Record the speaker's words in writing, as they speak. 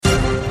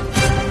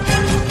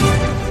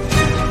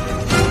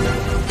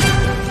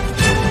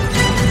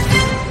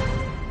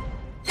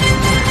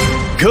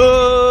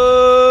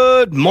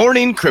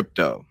morning,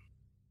 crypto.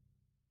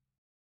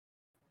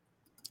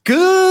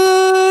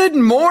 Good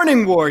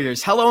morning,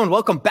 warriors. Hello, and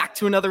welcome back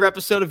to another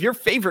episode of your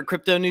favorite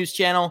crypto news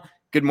channel,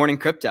 Good Morning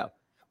Crypto,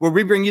 where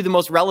we bring you the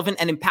most relevant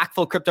and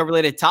impactful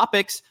crypto-related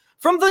topics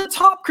from the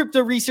top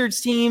crypto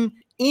research team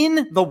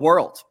in the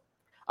world.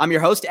 I'm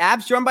your host,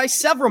 Abs, joined by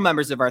several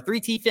members of our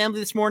 3T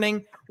family this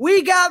morning.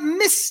 We got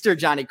Mr.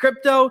 Johnny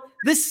Crypto,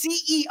 the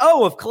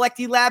CEO of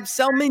Collecti Labs,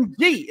 Selman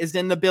G, is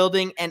in the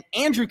building, and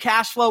Andrew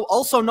Cashflow,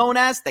 also known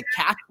as the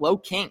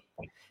Cashflow King.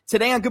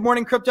 Today on Good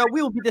Morning Crypto,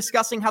 we will be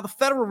discussing how the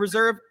Federal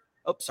Reserve,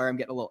 I'm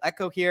getting a little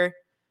echo here.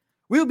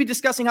 We will be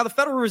discussing how the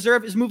Federal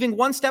Reserve is moving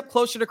one step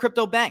closer to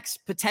crypto banks,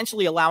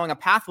 potentially allowing a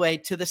pathway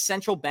to the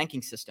central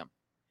banking system.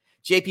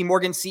 JP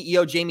Morgan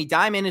CEO Jamie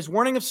Dimon is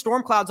warning of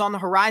storm clouds on the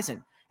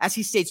horizon, as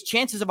he states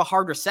chances of a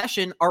hard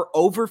recession are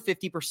over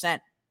 50%.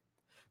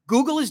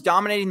 Google is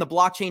dominating the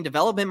blockchain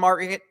development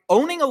market,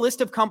 owning a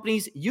list of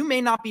companies you may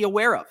not be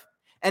aware of.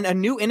 And a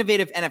new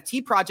innovative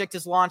NFT project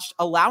is launched,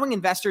 allowing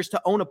investors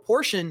to own a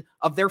portion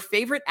of their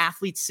favorite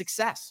athlete's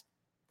success.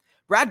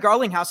 Brad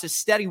Garlinghouse is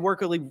steady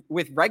working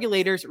with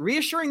regulators,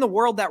 reassuring the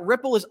world that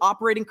Ripple is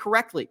operating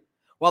correctly,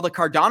 while the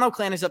Cardano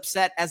clan is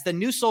upset as the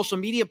new social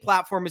media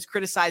platform is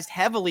criticized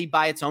heavily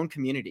by its own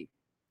community.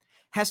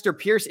 Hester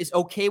Pierce is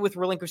okay with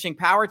relinquishing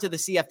power to the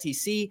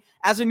CFTC,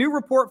 as a new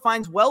report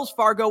finds Wells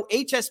Fargo,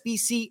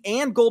 HSBC,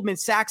 and Goldman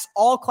Sachs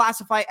all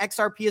classify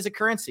XRP as a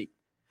currency.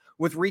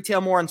 With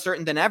retail more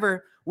uncertain than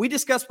ever, we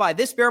discuss why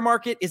this bear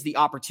market is the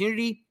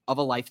opportunity of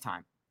a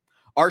lifetime.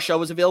 Our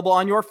show is available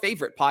on your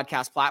favorite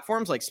podcast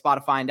platforms like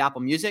Spotify and Apple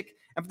Music.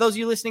 And for those of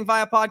you listening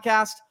via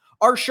podcast,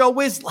 our show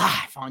is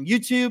live on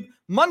YouTube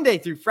Monday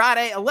through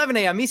Friday, 11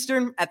 a.m.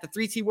 Eastern at the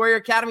 3T Warrior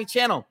Academy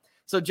channel.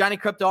 So Johnny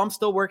Crypto, I'm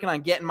still working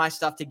on getting my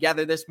stuff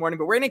together this morning,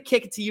 but we're going to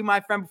kick it to you,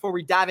 my friend, before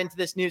we dive into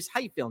this news.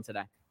 How you feeling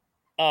today?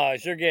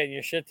 As you're getting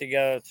your shit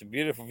together, it's a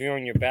beautiful view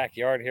in your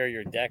backyard here,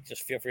 your deck.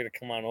 Just feel free to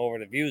come on over.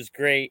 The view is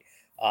great.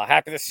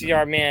 Happy to see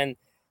our man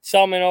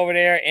Selman over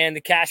there and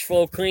the cash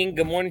flow clean.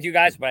 Good morning to you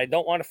guys, but I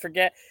don't want to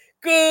forget,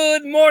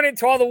 good morning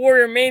to all the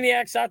warrior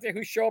maniacs out there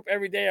who show up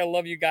every day. I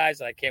love you guys,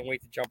 and I can't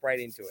wait to jump right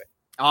into it.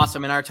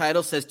 Awesome. And our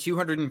title says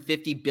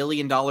 $250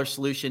 billion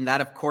solution. That,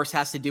 of course,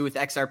 has to do with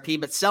XRP.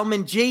 But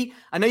Selman G,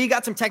 I know you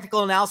got some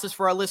technical analysis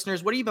for our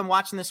listeners. What have you been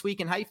watching this week,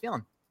 and how you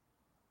feeling?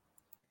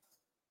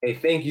 Hey,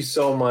 thank you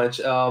so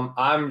much.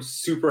 I'm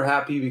super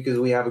happy because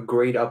we have a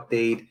great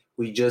update.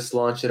 We just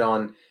launched it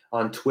on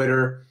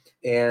Twitter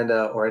and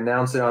or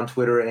announced it on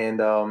Twitter.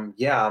 And I'm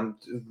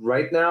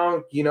right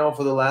now,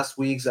 for the last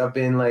weeks, I've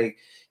been like,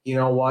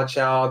 watch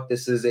out.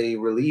 This is a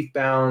relief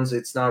bounce.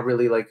 It's not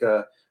really like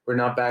we're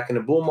not back in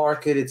a bull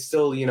market. It's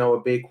still, a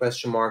big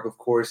question mark, of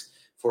course,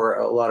 for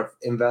a lot of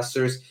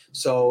investors.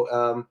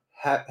 So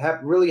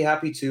really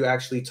happy to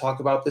actually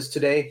talk about this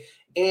today.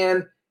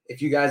 And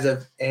if you guys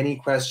have any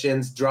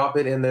questions, drop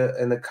it in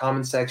the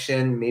comment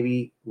section.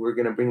 Maybe we're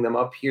going to bring them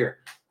up here.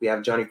 We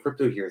have Johnny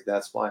Crypto here.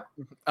 That's why.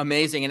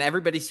 Amazing. And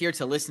everybody's here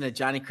to listen to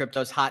Johnny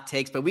Crypto's hot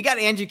takes. But we got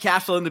Andrew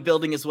Cashflow in the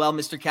building as well,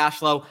 Mr.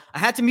 Cashflow. I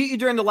had to mute you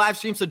during the live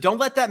stream, so don't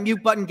let that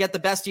mute button get the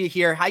best of you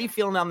here. How you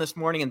feeling on this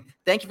morning? And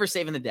thank you for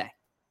saving the day.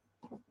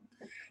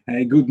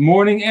 Hey, good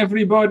morning,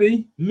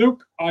 everybody.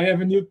 Look, I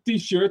have a new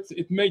T-shirt.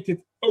 It made it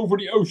over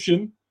the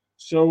ocean.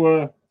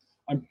 So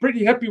I'm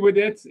pretty happy with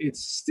it.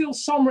 It's still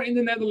summer in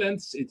the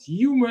Netherlands. It's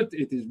humid.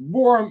 It is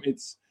warm.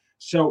 It's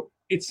an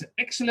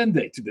excellent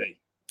day today.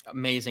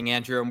 Amazing,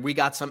 Andrew. And we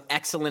got some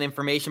excellent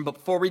information. But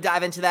before we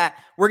dive into that,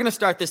 we're going to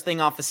start this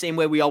thing off the same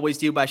way we always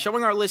do by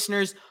showing our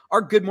listeners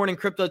our Good Morning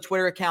Crypto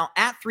Twitter account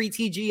at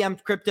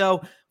 3TGM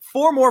Crypto.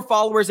 4 more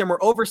followers, and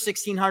we're over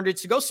 1,600.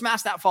 So go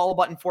smash that follow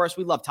button for us.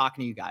 We love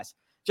talking to you guys.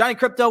 Johnny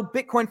Crypto,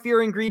 Bitcoin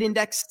Fear and Greed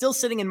Index still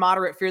sitting in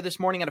moderate fear this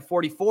morning at a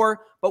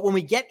 44. But when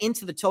we get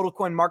into the total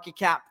coin market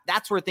cap,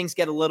 that's where things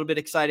get a little bit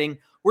exciting.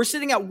 We're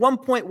sitting at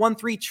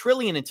 1.13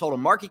 trillion in total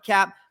market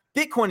cap.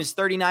 Bitcoin is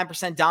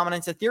 39%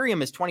 dominance.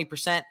 Ethereum is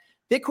 20%.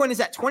 Bitcoin is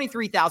at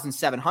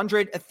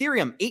 23,700.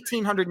 Ethereum,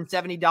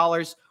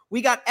 $1,870.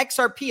 We got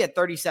XRP at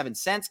 37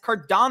 cents.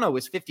 Cardano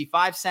is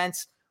 55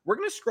 cents. We're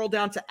going to scroll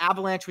down to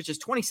Avalanche, which is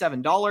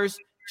 $27.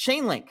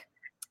 Chainlink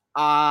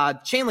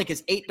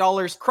is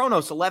 $8.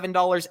 Chronos,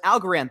 $11.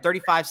 Algorand,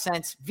 35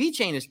 cents.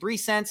 VeChain is 3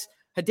 cents.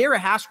 Hedera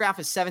Hashgraph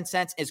is 7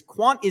 cents. As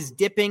Quant is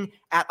dipping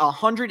at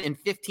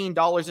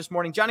 $115 this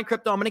morning. Johnny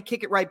Crypto, I'm going to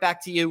kick it right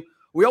back to you.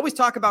 We always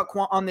talk about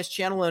Quant on this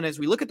channel, and as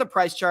we look at the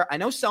price chart, I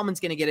know Selman's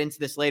going to get into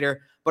this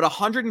later, but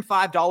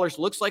 $105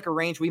 looks like a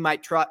range we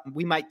might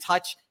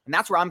touch, and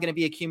that's where I'm going to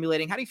be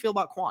accumulating. How do you feel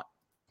about Quant?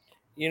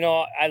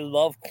 I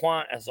love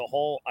Quant as a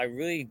whole. I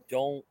really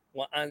don't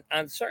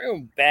on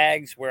certain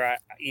bags where I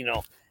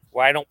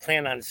don't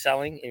plan on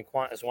selling, and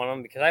Quant is one of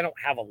them because I don't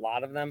have a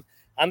lot of them.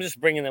 I'm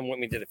just bringing them with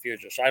me to the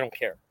future, so I don't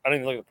care. I don't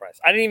even look at the price.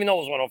 I didn't even know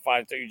it was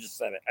 105 until you just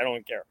said it. I don't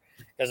even care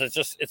because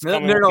it's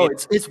coming. No,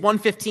 it's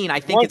 115. I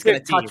think it's going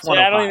to touch 105. So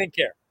I don't even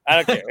care. I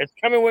don't care. It's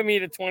coming with me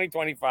to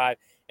 2025,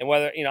 and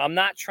whether I'm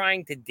not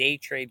trying to day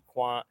trade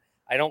Quant.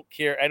 I don't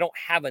care. I don't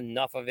have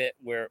enough of it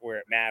where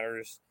it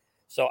matters.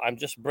 So I'm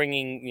just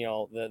bringing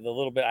the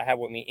little bit I have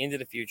with me into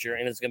the future,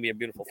 and it's going to be a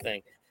beautiful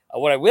thing.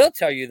 What I will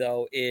tell you,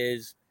 though,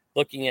 is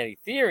looking at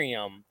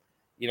Ethereum,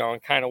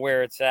 and kind of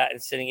where it's at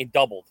and sitting, it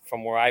doubled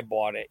from where I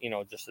bought it,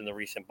 just in the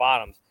recent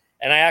bottoms.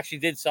 And I actually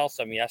did sell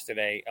some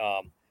yesterday,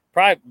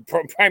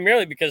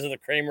 primarily because of the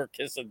Kramer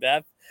kiss of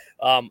death.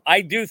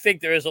 I do think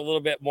there is a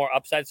little bit more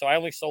upside, so I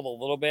only sold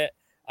a little bit.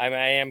 I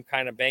am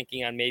kind of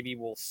banking on maybe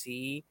we'll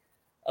see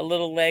a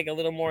little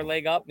more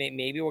leg up.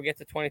 Maybe we'll get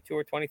to 22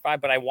 or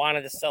 25, but I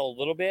wanted to sell a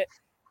little bit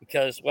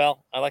because,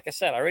 well, like I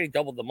said, I already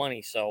doubled the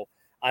money. So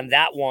on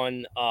that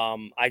one,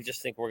 I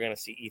just think we're going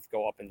to see ETH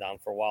go up and down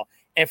for a while.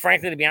 And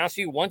frankly, to be honest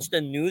with you, once the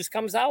news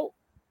comes out,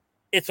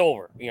 it's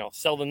over.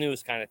 Sell the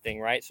news kind of thing,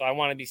 right? So I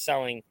want to be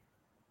selling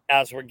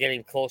as we're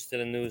getting close to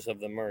the news of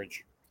the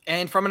merge.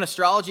 And from an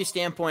astrology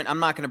standpoint, I'm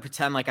not going to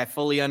pretend like I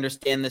fully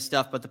understand this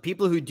stuff, but the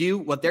people who do,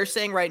 what they're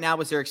saying right now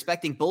is they're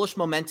expecting bullish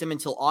momentum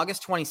until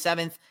August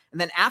 27th.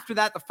 And then after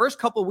that, the first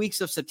couple of weeks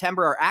of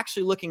September are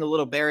actually looking a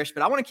little bearish.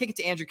 But I want to kick it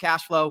to Andrew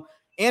Cashflow.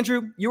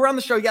 Andrew, you were on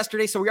the show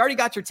yesterday, so we already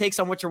got your takes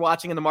on what you're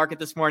watching in the market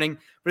this morning.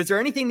 But is there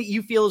anything that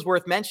you feel is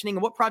worth mentioning,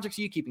 and what projects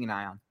are you keeping an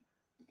eye on?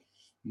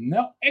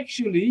 No,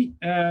 actually,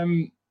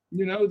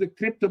 the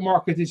crypto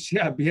market is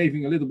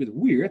behaving a little bit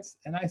weird.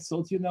 And I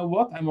thought, you know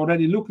what? I'm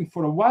already looking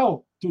for a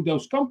while to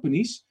those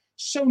companies,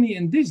 Sony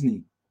and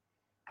Disney.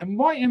 And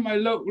why am I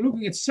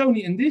looking at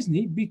Sony and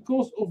Disney?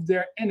 Because of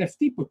their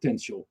NFT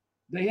potential.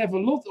 They have a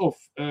lot of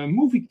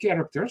movie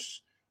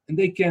characters, and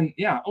they can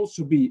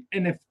also be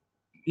NFT.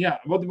 Yeah,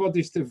 what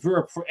is the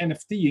verb for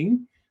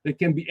NFTing? They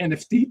can be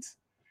NFT'd.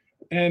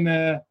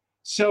 And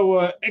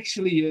so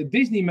actually,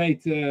 Disney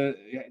made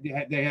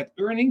they had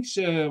earnings.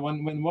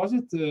 When was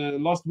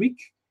it? Last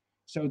week.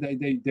 So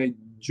they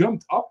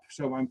jumped up.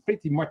 So I'm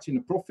pretty much in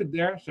a profit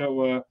there.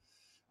 So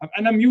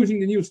and I'm using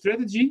the new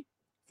strategy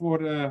for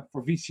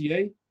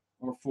VCA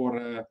or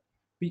for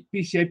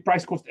PCA,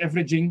 price cost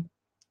averaging.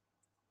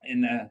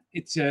 And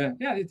it's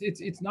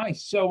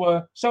nice.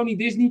 So Sony,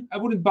 Disney, I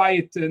wouldn't buy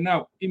it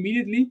now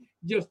immediately.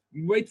 Just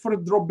wait for a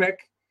drop back.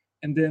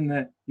 And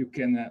then you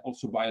can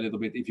also buy a little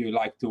bit if you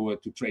like to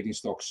trade in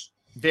stocks.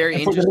 Very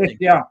interesting.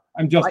 Rest,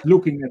 I'm just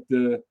looking at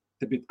the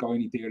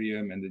Bitcoin,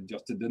 Ethereum, and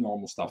just the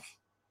normal stuff.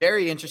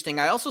 Very interesting.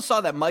 I also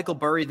saw that Michael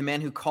Burry, the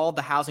man who called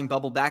the housing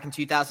bubble back in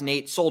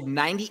 2008, sold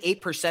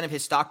 98% of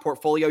his stock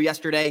portfolio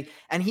yesterday.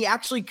 And he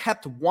actually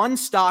kept one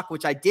stock,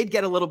 which I did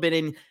get a little bit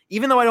in,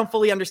 even though I don't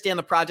fully understand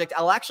the project.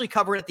 I'll actually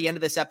cover it at the end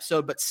of this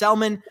episode. But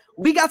Selman,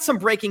 we got some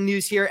breaking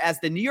news here as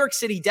the New York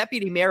City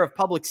Deputy Mayor of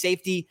Public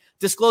Safety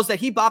disclosed that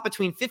he bought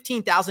between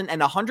 $15,000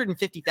 and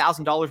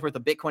 $150,000 worth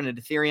of Bitcoin and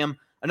Ethereum.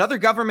 Another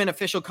government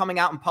official coming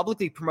out and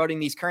publicly promoting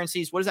these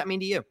currencies. What does that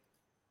mean to you?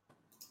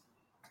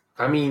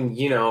 I mean,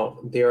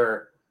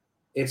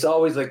 it's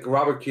always like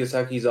Robert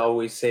Kiyosaki's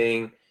always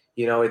saying,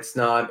 it's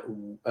not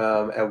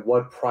at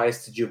what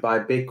price did you buy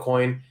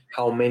Bitcoin?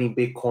 How many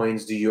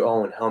Bitcoins do you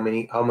own? How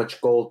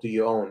much gold do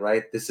you own?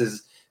 Right? This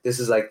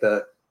is like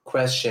the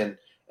question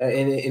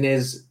in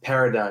his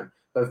paradigm.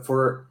 But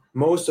for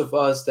most of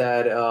us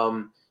that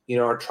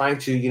are trying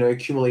to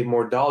accumulate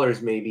more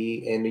dollars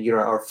maybe, and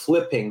are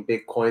flipping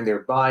Bitcoin,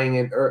 they're buying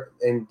it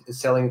and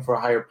selling for a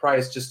higher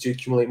price just to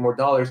accumulate more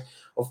dollars.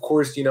 Of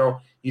course, you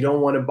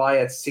don't want to buy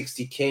at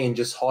 60K and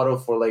just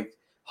hodl for like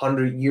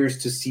 100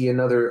 years to see a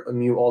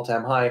new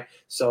all-time high.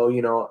 So,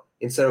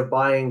 instead of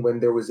buying when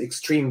there was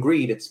extreme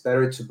greed, it's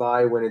better to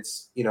buy when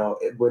it's,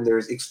 when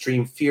there's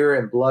extreme fear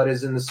and blood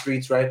is in the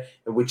streets, right?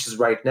 And which is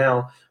right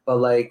now. But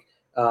like,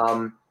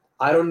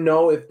 I don't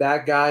know if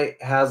that guy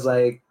has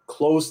like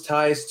close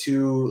ties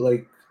to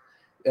like,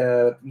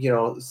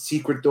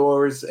 secret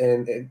doors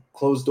and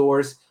closed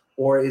doors,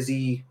 or is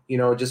he,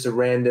 just a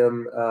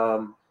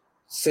random,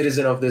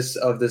 citizen of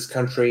this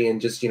country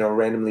and just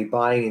randomly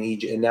buying, and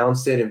he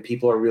announced it and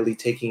people are really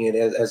taking it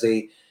as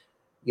a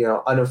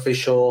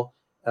unofficial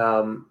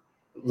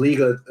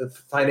legal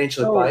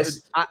financial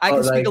advice. I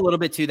can speak a little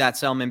bit to that,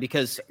 Selman,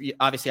 because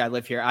obviously I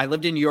live here. I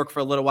lived in New York for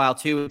a little while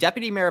too.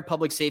 Deputy Mayor of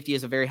Public Safety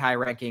is a very high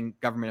ranking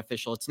government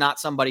official. It's not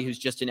somebody who's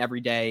just an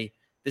everyday.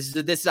 This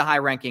is a high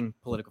ranking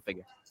political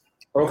figure.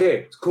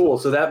 Okay, cool.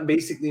 So that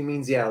basically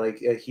means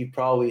he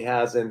probably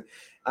has, and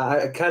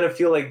I kind of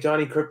feel like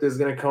Johnny Crypto is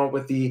going to come up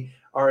with the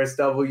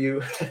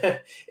RSW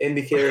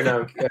indicator.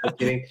 No, I'm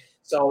kidding.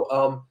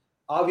 So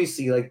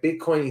obviously, like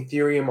Bitcoin,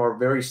 Ethereum are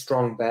very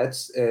strong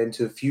bets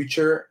into the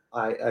future.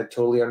 I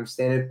totally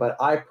understand it, but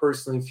I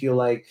personally feel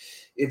like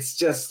it's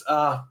just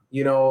I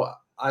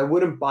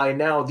wouldn't buy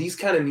now. These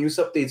kind of news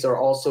updates are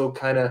also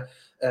kind of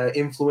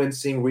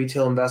influencing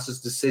retail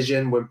investors'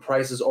 decision when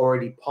price is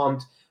already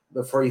pumped.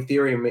 For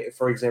Ethereum,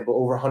 for example,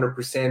 over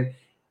 100%,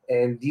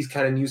 and these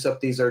kind of news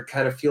updates are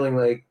kind of feeling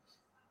like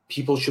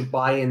people should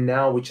buy in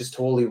now, which is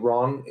totally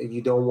wrong.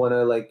 You don't want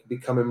to like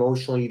become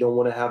emotional. You don't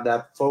want to have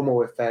that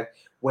FOMO effect.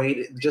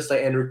 Wait, just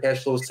like Andrew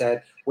Cashflow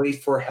said,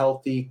 wait for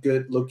healthy,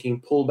 good-looking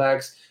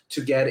pullbacks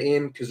to get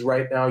in, because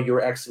right now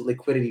you're exit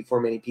liquidity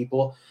for many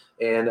people.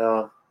 And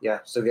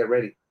so get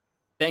ready.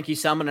 Thank you,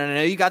 Selman. And I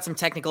know you got some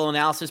technical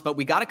analysis, but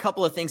we got a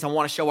couple of things I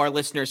want to show our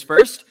listeners.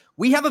 First,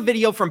 we have a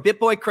video from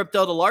BitBoy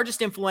Crypto, the largest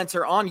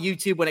influencer on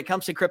YouTube when it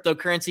comes to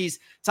cryptocurrencies,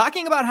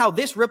 talking about how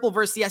this Ripple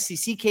versus the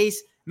SEC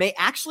case may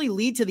actually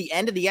lead to the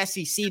end of the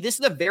SEC. This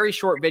is a very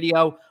short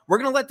video. We're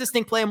going to let this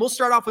thing play, and we'll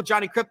start off with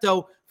Johnny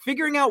Crypto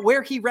figuring out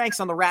where he ranks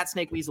on the Rat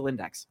Snake Weasel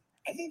Index.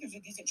 I think there's a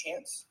decent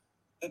chance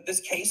that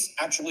this case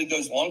actually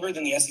goes longer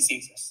than the SEC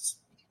exists.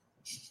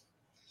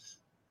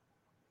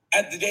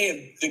 At the day of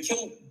the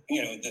kill,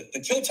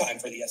 the kill time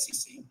for the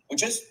SEC,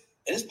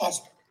 it is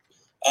possible,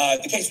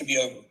 the case would be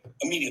over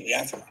immediately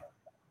after that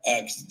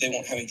because they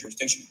won't have any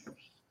jurisdiction.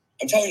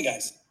 I'm telling you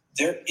guys,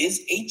 there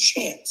is a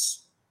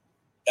chance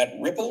that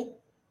Ripple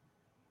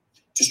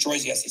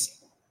destroys the SEC.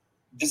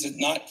 This is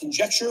not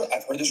conjecture.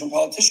 I've heard this from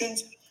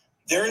politicians.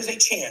 There is a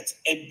chance,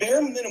 at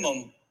bare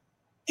minimum,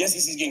 the SEC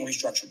is getting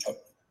restructured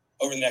totally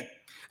over the next.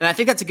 And I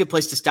think that's a good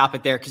place to stop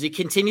it there because he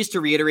continues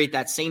to reiterate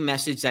that same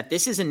message that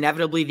this is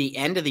inevitably the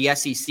end of the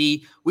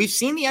SEC. We've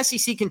seen the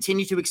SEC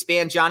continue to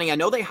expand, Johnny. I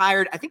know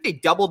I think they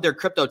doubled their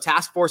crypto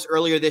task force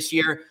earlier this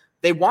year.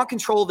 They want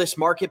control of this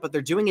market, but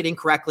they're doing it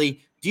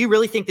incorrectly. Do you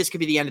really think this could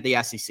be the end of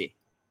the SEC?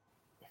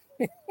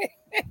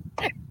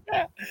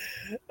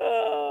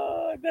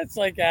 That's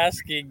like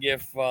asking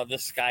if the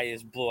sky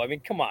is blue. I mean,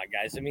 come on,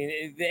 guys. I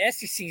mean, the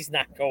SEC is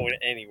not going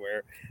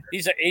anywhere.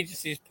 These are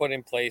agencies put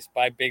in place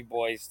by big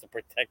boys to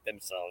protect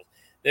themselves.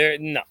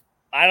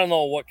 I don't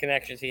know what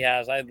connections he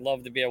has. I'd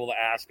love to be able to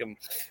ask him,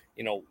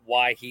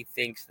 why he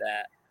thinks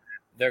that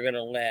they're going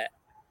to let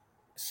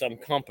some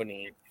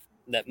company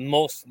that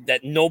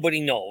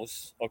nobody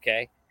knows,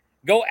 okay,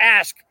 go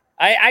ask.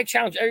 I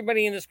challenge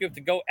everybody in this group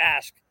to go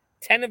ask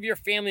 10 of your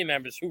family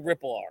members who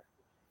Ripple are.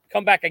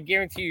 Come back, I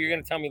guarantee you're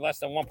going to tell me less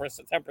than 1%,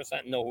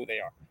 10% know who they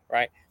are,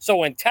 right? So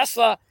when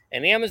Tesla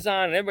and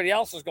Amazon and everybody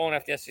else is going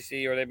after the SEC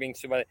or they're being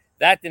sued by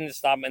that didn't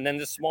stop them. And then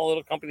this small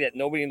little company that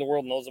nobody in the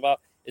world knows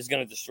about is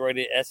going to destroy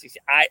the SEC.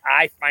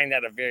 I find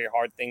that a very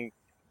hard thing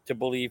to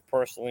believe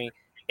personally.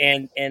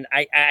 And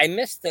I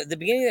missed the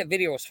beginning of that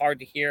video was hard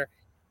to hear.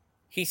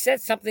 He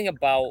said something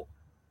about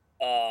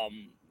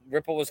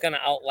Ripple was going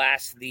to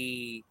outlast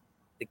the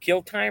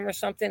kill time or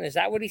something. Is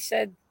that what he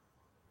said?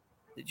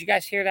 Did you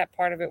guys hear that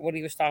part of it, what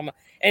he was talking about?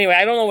 Anyway,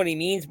 I don't know what he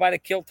means by the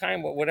kill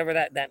time, whatever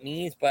that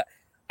means, but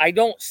I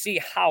don't see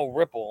how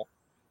Ripple,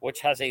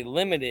 which has a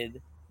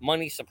limited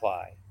money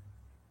supply,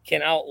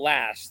 can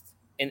outlast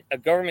a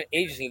government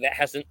agency that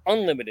has an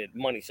unlimited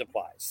money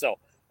supply. So,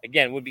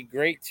 again, it would be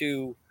great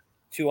to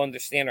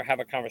understand or have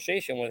a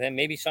conversation with him.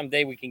 Maybe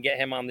someday we can get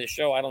him on this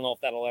show. I don't know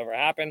if that'll ever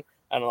happen.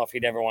 I don't know if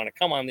he'd ever want to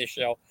come on this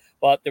show.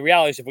 But the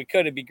reality is, if we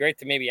could, it'd be great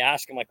to maybe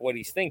ask him what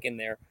he's thinking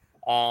there.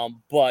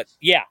 But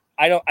yeah,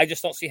 I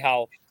just don't see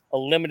how a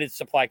limited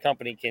supply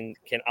company can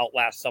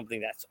outlast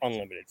something that's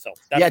unlimited. So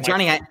that's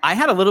Johnny, I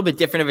had a little bit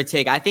different of a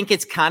take. I think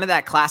it's kind of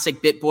that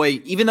classic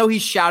BitBoy, even though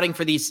he's shouting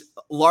for these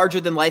larger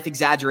than life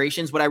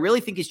exaggerations, what I really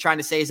think he's trying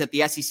to say is that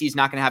the SEC is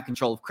not going to have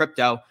control of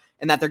crypto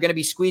and that they're going to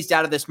be squeezed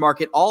out of this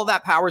market. All of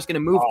that power is going to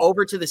move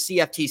over to the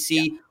CFTC.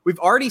 Yeah. We've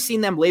already seen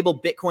them label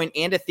Bitcoin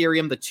and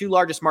Ethereum, the two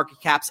largest market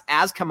caps,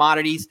 as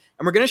commodities.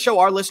 And we're going to show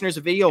our listeners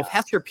a video of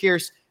Hester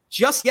Pierce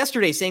just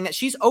yesterday saying that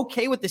she's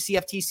okay with the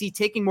CFTC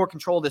taking more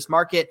control of this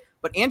market.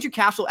 But Andrew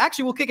Cashel,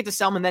 actually, we'll kick it to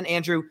Selman, then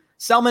Andrew.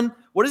 Selman,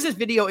 what does this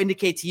video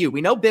indicate to you?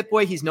 We know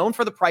BitBoy, he's known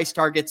for the price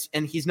targets,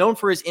 and he's known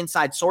for his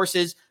inside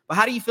sources. But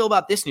how do you feel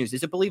about this news?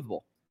 Is it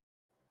believable?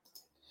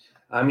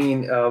 I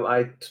mean,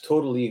 I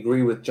totally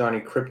agree with Johnny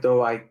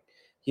Crypto.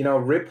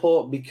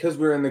 Ripple, because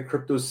we're in the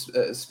crypto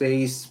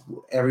space,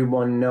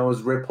 everyone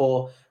knows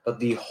Ripple, but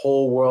the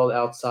whole world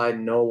outside,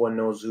 no one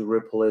knows who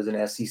Ripple is,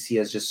 and SEC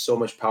has just so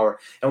much power.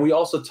 And we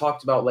also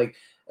talked about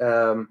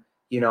the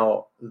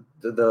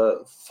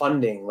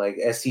funding, like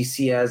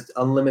SEC has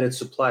unlimited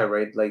supply,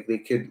 right? Like they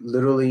could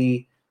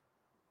literally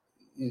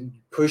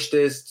push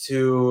this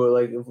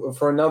to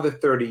for another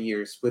 30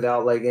 years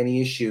without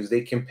any issues.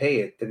 They can pay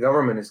it. The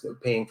government is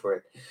paying for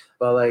it.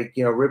 But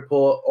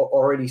Ripple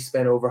already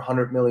spent over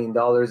 $100 million,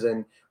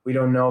 and we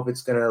don't know if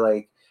it's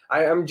gonna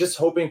I'm just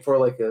hoping for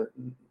a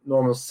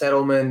normal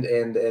settlement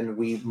and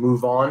we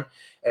move on.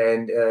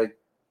 And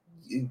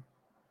in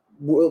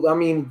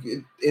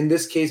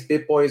this case,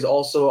 BitBoy is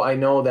also, I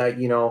know that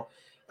you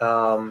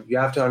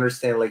have to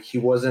understand, he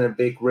wasn't a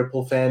big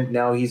Ripple fan.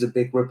 Now he's a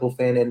big Ripple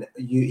fan, and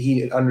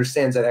he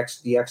understands that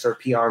the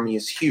XRP army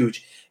is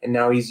huge. And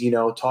now he's,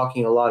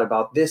 talking a lot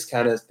about this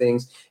kind of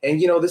things.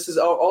 And, this is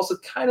also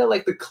kind of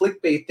like the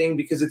clickbait thing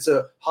because it's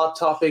a hot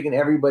topic and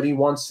everybody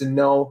wants to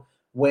know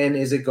when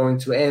is it going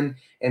to end.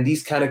 And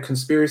these kind of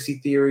conspiracy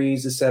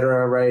theories,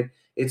 etc., right?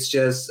 It's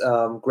just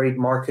great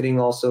marketing,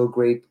 also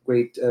great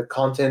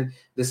content.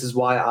 This is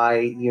why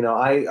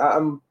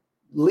I'm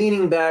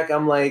leaning back.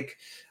 I'm like,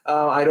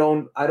 I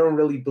don't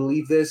really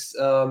believe this.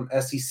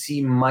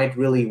 SEC might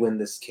really win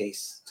this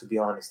case, to be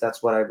honest.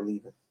 That's what I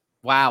believe in.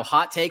 Wow.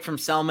 Hot take from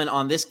Selman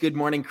on this Good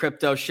Morning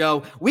Crypto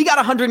show. We got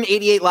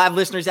 188 live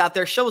listeners out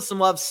there. Show us some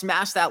love.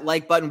 Smash that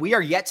like button. We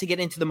are yet to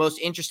get into the most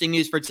interesting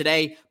news for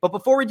today. But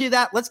before we do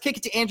that, let's kick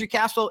it to Andrew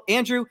Cashel.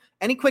 Andrew,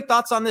 any quick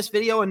thoughts on this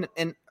video and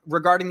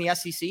regarding the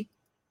SEC?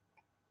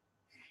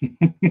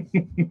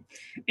 It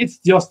is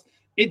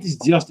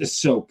just a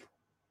soap.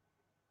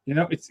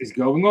 It's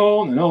going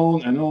on and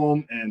on and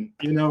on. And,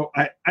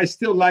 I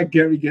still like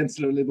Gary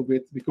Gensler a little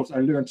bit because I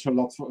learned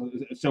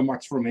so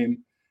much from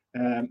him.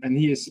 And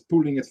he is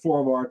pulling it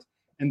forward.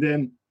 And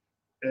then,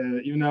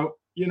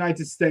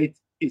 United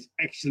States is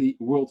actually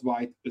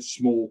worldwide a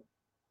small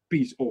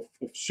piece of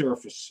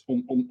surface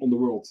on the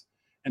world.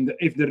 And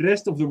if the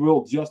rest of the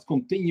world just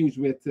continues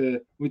with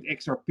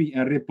XRP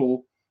and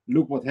Ripple,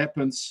 look what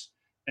happens.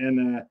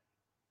 And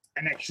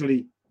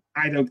actually,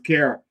 I don't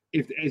care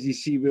if the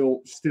SEC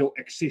will still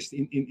exist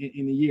in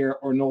a year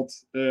or not.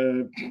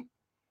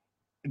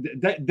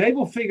 They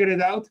will figure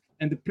it out,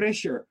 and the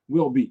pressure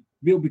will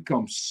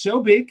become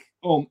so big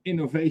on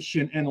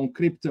innovation and on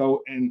crypto.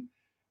 And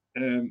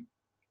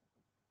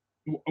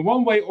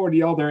one way or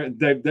the other,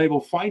 they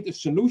will find a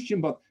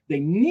solution, but they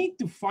need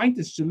to find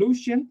a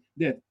solution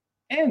that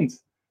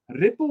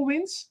Ripple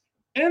wins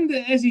and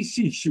the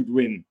SEC should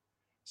win.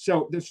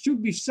 So there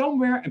should be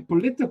somewhere a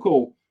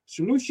political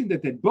solution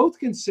that they both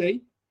can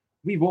say,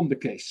 we won the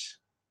case.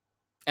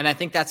 And I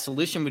think that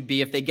solution would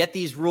be if they get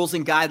these rules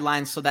and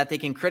guidelines so that they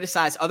can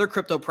criticize other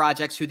crypto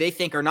projects who they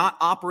think are not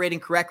operating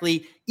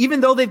correctly, even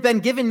though they've been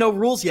given no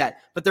rules yet.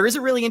 But there is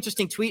a really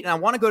interesting tweet, and I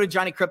want to go to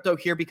Johnny Crypto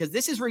here because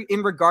this is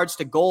in regards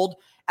to gold.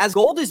 As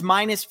gold is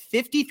minus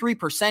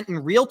 53%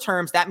 in real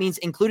terms, that means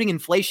including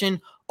inflation,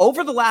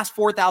 over the last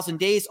 4,000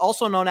 days,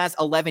 also known as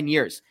 11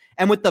 years.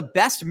 And with the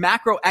best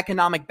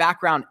macroeconomic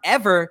background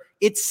ever,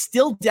 it's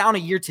still down a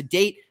year to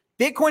date.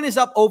 Bitcoin is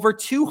up over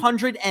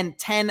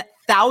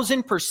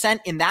 210,000%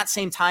 in that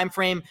same time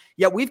frame.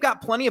 Yet we've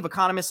got plenty of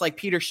economists like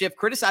Peter Schiff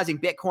criticizing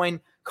Bitcoin,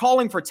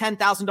 calling for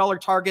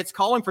 $10,000 targets,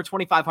 calling for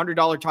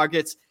 $2,500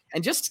 targets,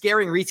 and just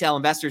scaring retail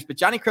investors. But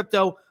Johnny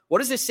Crypto, what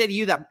does this say to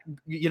you that,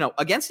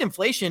 against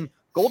inflation,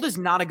 gold is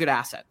not a good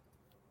asset?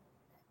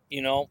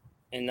 In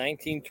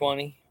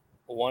 1920,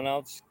 a 1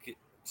 ounce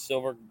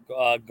silver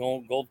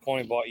gold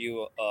coin bought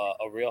you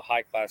a real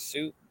high class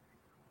suit.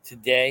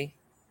 Today,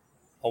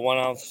 a 1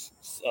 ounce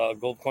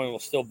gold coin will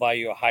still buy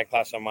you a high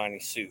class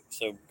Armani suit.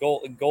 So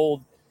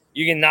gold,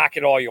 you can knock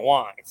it all you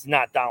want. It's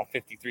not down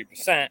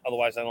 53%.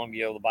 Otherwise, I won't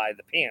be able to buy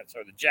the pants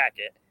or the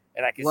jacket.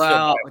 And I can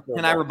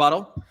can I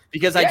rebuttal?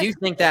 Because I do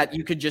think that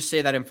you could just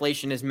say that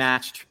inflation is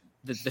matched.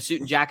 The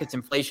suit and jackets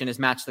inflation is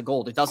matched the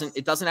gold. It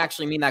doesn't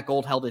actually mean that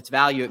gold held its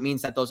value. It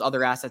means that those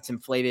other assets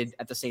inflated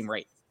at the same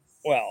rate.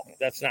 Well,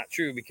 that's not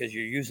true because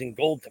you're using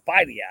gold to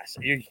buy the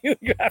asset. You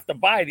have to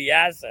buy the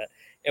asset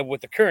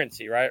with the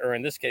currency, right? Or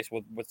in this case,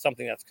 with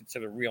something that's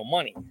considered real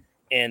money.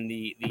 And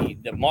the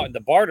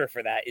barter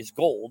for that is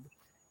gold.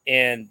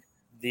 And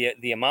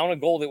the amount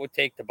of gold it would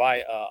take to buy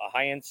a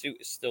high-end suit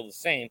is still the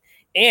same.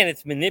 And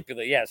it's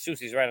manipulated. Yeah,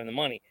 Susie's right on the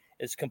money.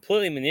 It's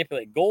completely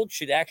manipulated. Gold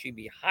should actually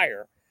be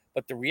higher.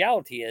 But the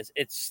reality is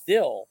it's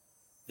still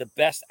the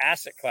best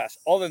asset class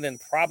other than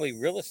probably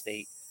real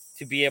estate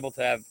to be able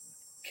to have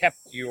kept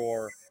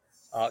your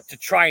to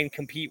try and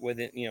compete with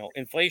it,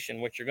 inflation,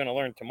 which you're going to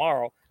learn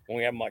tomorrow when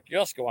we have Mark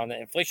Yusko on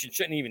that. Inflation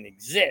shouldn't even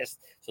exist.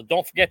 So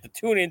don't forget to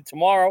tune in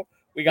tomorrow.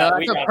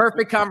 That's a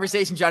perfect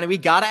conversation, Johnny. We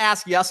got to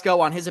ask Yusko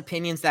on his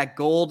opinions that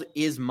gold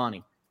is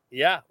money.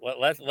 Yeah,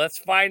 let's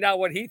find out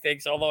what he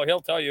thinks, although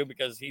he'll tell you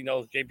because he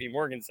knows JP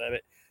Morgan said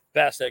it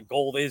best that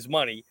gold is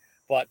money.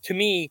 But to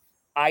me,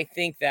 I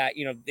think that,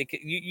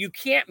 you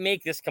can't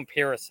make this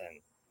comparison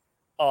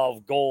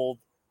of gold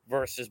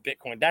versus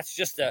Bitcoin. That's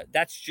just a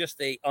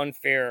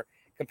unfair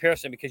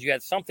comparison because you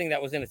had something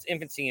that was in its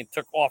infancy and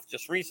took off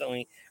just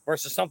recently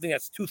versus something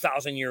that's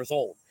 2,000 years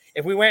old.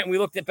 If we went and we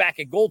looked back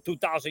at gold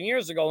 2,000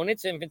 years ago in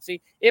its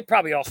infancy, it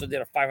probably also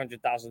did a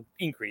 500,000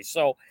 increase.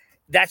 So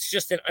that's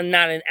just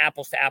not an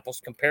apples to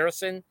apples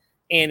comparison.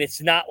 And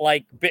it's not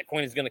like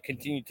Bitcoin is going to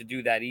continue to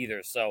do that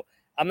either. So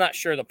I'm not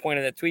sure the point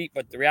of the tweet,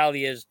 but the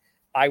reality is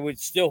I would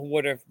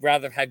have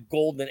rather had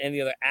gold than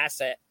any other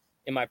asset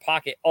in my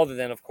pocket, other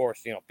than, of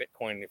course,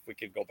 Bitcoin. If we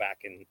could go back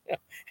and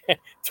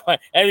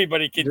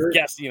everybody could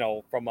guess,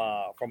 from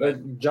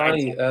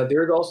Johnny,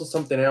 there's also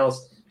something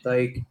else.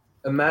 Like,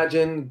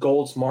 imagine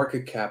gold's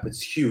market cap;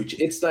 it's huge.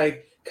 It's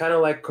like kind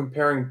of like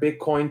comparing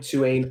Bitcoin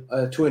to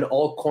an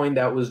altcoin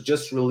that was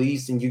just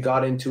released, and you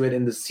got into it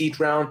in the seed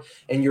round,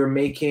 and you're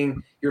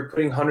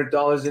putting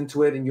 $100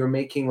 into it, and you're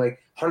making like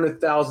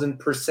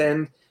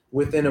 100,000%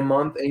 within a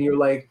month, and you're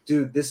like,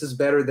 dude, this is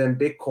better than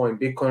Bitcoin.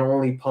 Bitcoin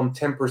only pumped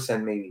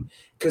 10% maybe,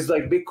 because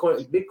like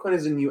Bitcoin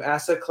is a new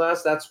asset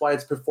class. That's why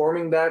it's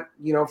performing that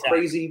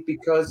crazy,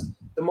 because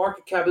the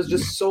market cap is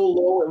just so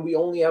low, and we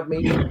only have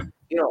maybe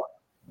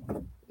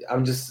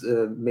I'm just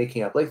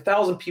making up like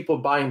 1,000 people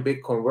buying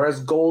Bitcoin, whereas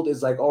gold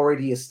is like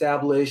already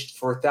established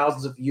for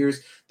thousands of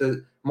years.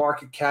 The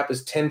market cap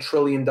is $10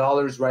 trillion,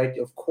 right?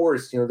 Of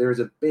course,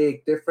 there's a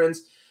big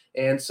difference,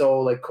 and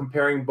so like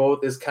comparing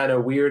both is kind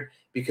of weird.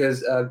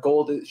 Because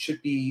gold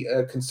should be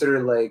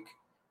considered like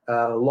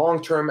a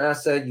long-term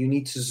asset. You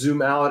need to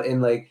zoom out,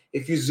 and like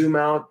if you zoom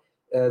out,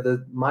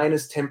 the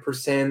minus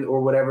 10%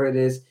 or whatever it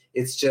is,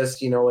 it's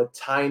just a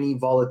tiny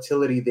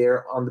volatility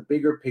there. On the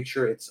bigger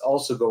picture, it's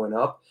also going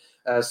up.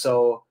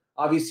 So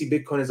obviously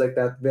Bitcoin is like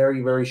that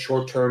very, very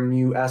short-term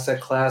new asset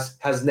class,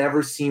 has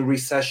never seen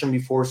recession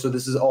before. So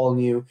this is all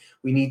new.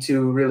 We need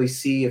to really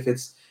see if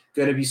it's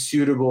going to be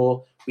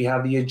suitable. We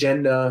have the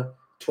agenda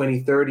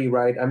 2030,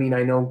 right? I mean,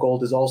 I know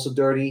gold is also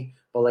dirty,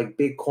 but like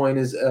Bitcoin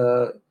is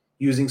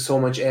using so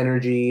much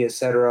energy,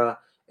 etc.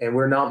 And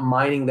we're not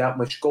mining that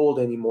much gold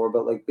anymore,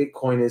 but like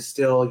Bitcoin is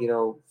still,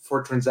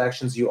 for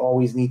transactions, you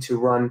always need to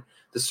run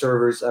the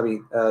servers. I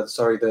mean,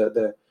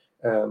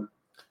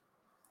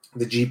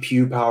 the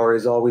GPU power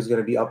is always going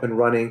to be up and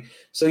running.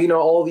 So,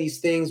 all these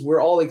things,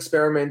 we're all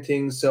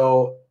experimenting.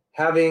 So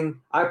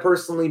I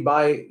personally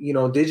buy,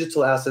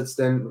 digital assets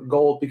than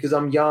gold because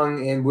I'm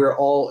young and we're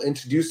all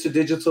introduced to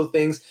digital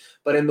things.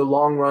 But in the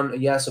long run,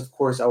 yes, of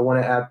course, I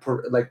want to add,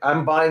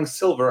 I'm buying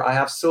silver. I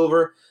have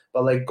silver,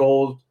 but like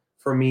gold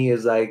for me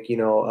is like,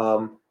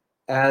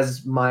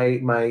 as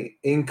my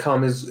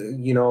income is,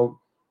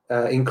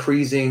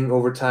 increasing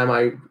over time,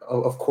 I,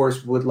 of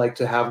course, would like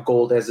to have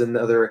gold as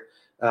another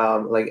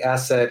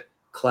asset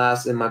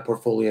class in my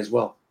portfolio as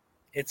well.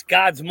 It's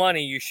God's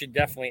money. You should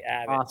definitely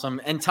add it.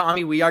 Awesome. And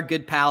Tommy, we are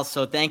good pals.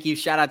 So thank you.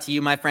 Shout out to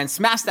you, my friend.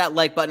 Smash that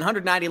like button.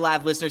 190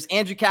 live listeners.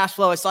 Andrew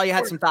Cashflow, I saw you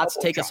had some thoughts.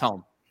 Take us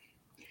home.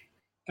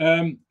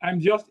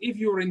 If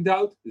you're in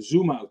doubt,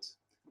 zoom out.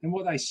 And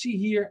what I see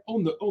here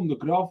on the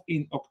graph,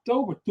 in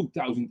October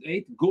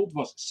 2008, gold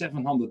was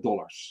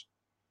 $700.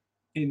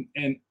 And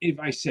if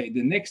I say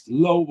the next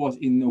low was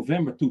in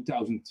November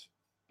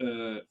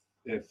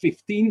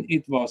 2015,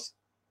 it was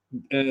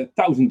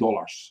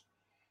 $1,000.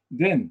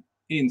 Then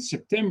in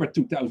September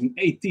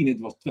 2018, it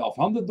was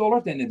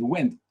 $1,200. Then it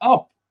went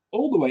up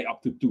all the way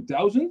up to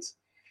 2,000.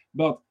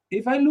 But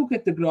if I look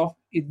at the graph,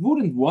 it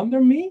wouldn't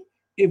wonder me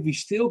if we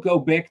still go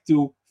back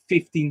to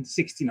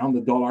 $1,500,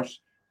 $1,600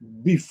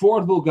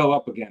 before it will go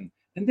up again.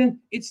 And then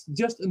it's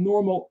just a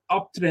normal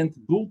uptrend,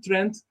 bull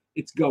trend.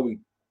 It's going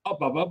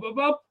up, up, up, up,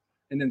 up,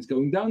 and then it's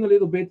going down a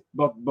little bit.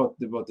 But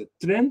the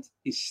trend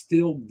is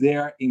still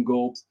there in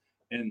gold.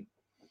 And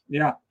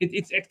yeah,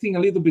 it's acting a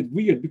little bit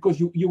weird because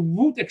you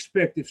would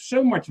expect if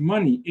so much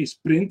money is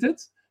printed,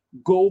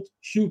 gold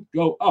should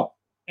go up,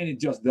 and it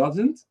just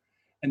doesn't.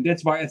 And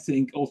that's why I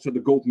think also the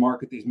gold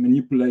market is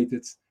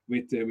manipulated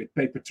with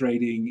paper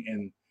trading.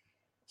 And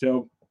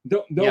so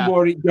don't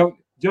worry,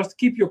 just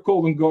keep your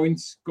gold and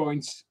coins,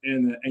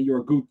 and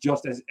you're good.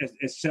 Just as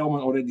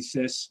Selman already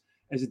says,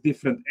 as a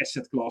different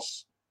asset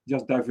class,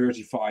 just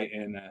diversify,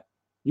 and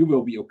you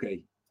will be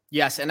okay.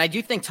 Yes, and I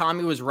do think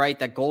Tommy was right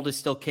that gold is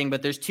still king,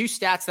 but there's two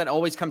stats that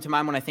always come to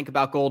mind when I think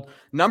about gold.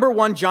 Number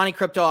one, Johnny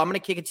Crypto, I'm going to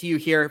kick it to you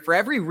here. For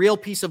every real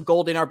piece of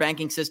gold in our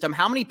banking system,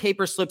 how many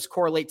paper slips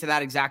correlate to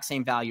that exact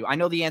same value? I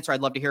know the answer.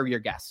 I'd love to hear your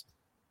guess.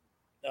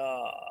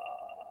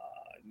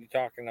 You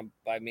talking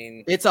about,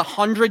 it's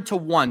 100 to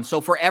 1.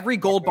 So for every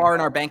gold bar in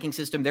our banking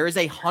system, there is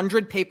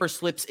 100 paper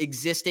slips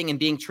existing and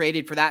being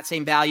traded for that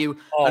same value.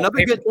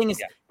 Another good thing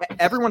is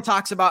everyone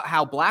talks about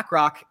how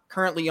BlackRock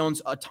currently owns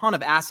a ton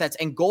of assets,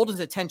 and gold is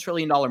a $10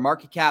 trillion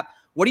market cap.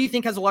 What do you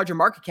think has a larger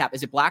market cap?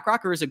 Is it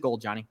BlackRock or is it gold,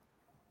 Johnny?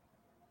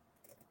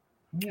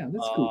 Yeah,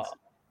 that's good.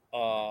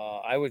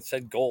 I would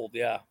say gold,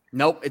 yeah.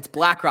 Nope, it's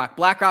BlackRock.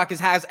 BlackRock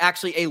has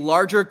actually a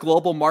larger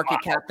global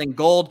market cap than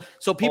gold.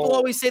 So people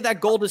always say that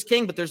gold is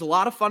king, but there's a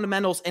lot of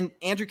fundamentals. And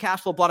Andrew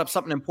Cashflow brought up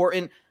something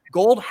important.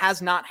 Gold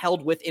has not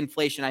held with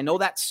inflation. I know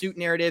that suit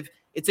narrative,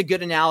 it's a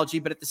good analogy,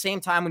 but at the same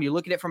time, when you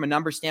look at it from a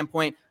number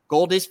standpoint,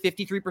 gold is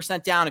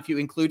 53% down if you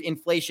include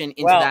inflation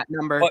into that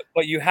number.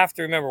 But you have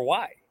to remember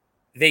why.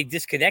 They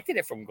disconnected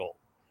it from gold.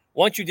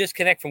 Once you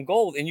disconnect from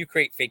gold and you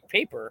create fake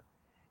paper,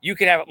 you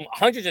could have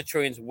hundreds of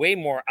trillions, way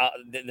more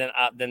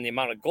than the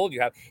amount of gold you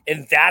have.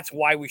 And that's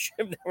why we're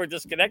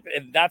disconnected.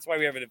 And that's why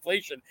we have an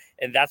inflation.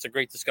 And that's a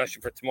great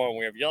discussion for tomorrow when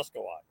we have Yusko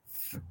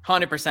on.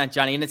 100%,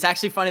 Johnny. And it's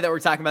actually funny that we're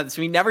talking about this.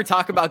 We never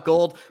talk about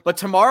gold, but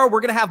tomorrow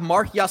we're going to have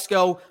Mark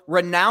Yusko,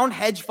 renowned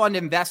hedge fund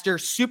investor,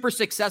 super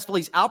successful.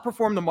 He's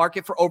outperformed the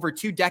market for over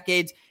 2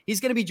 decades. He's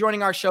going to be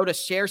joining our show to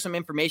share some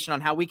information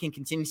on how we can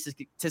continue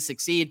to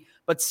succeed.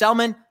 But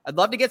Selman, I'd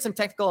love to get some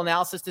technical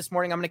analysis this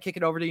morning. I'm going to kick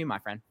it over to you, my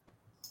friend.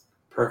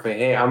 Perfect.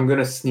 Hey, I'm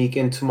gonna sneak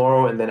in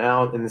tomorrow and then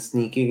out and then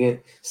sneak in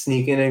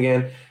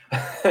again.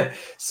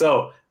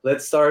 So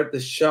let's start the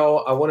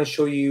show. I want to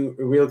show you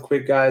real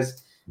quick,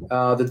 guys.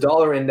 The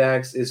dollar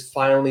index is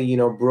finally,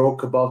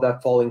 broke above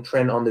that falling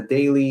trend on the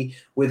daily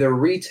with a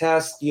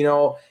retest.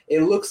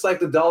 It looks like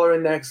the dollar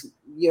index,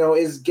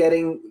 is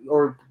getting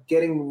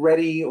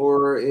ready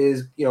or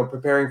is,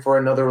 preparing for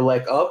another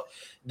leg up.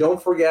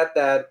 Don't forget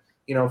that,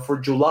 for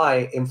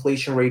July,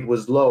 inflation rate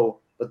was low.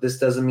 But this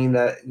doesn't mean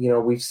that,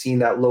 we've seen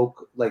that low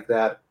like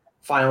that,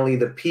 finally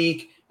the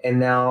peak. And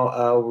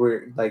now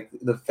we're like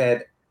the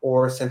Fed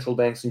or central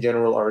banks in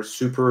general are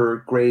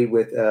super great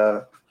with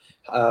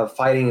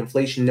fighting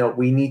inflation. No,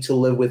 we need to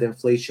live with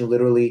inflation.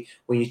 Literally,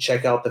 when you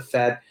check out the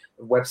Fed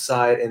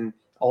website and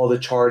all the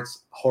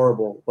charts,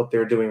 horrible what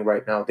they're doing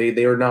right now.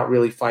 They are not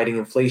really fighting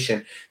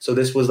inflation. So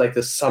this was like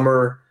the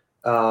summer,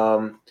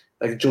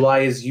 like July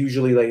is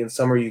usually like in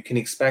summer, you can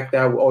expect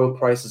that oil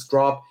prices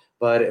drop.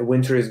 but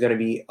winter is going to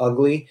be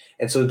ugly.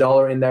 And so the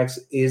dollar index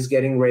is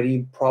getting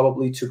ready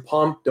probably to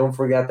pump. Don't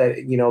forget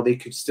that, they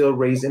could still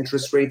raise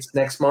interest rates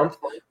next month.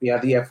 We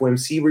have the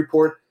FOMC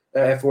report,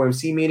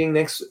 FOMC meeting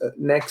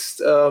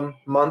next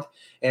month.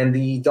 And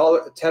the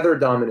dollar tether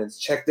dominance,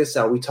 check this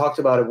out. We talked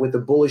about it with the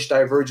bullish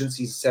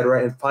divergencies,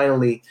 etc. And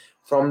finally,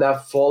 from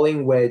that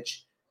falling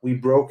wedge, we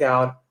broke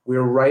out.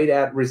 We're right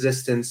at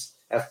resistance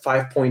at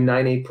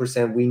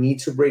 5.98%. We need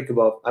to break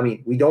above. I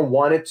mean, we don't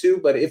want it to,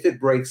 but if it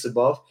breaks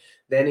above,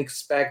 then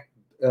expect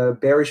a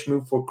bearish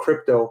move for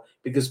crypto,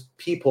 because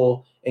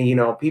people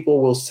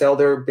will sell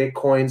their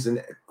Bitcoins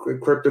and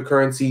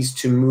cryptocurrencies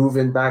to move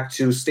in back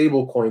to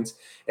stable coins.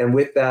 And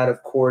with that,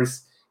 of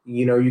course,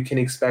 you can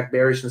expect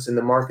bearishness in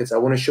the markets. I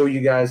want to show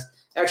you guys,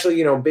 actually,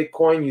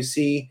 Bitcoin, you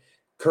see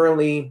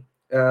currently,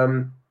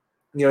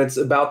 it's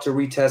about to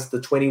retest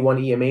the 21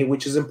 EMA,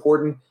 which is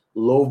important,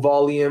 low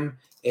volume,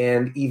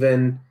 and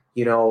even,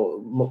 here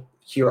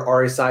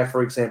RSI,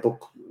 for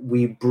example,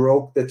 we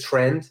broke the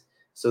trend.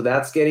 So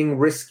that's getting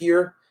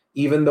riskier,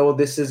 even though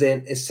this is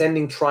an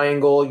ascending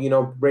triangle,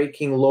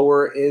 breaking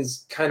lower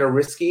is kind of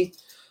risky.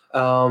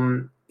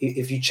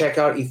 If you check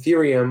out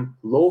Ethereum,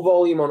 low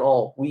volume on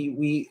all,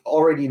 we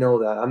already know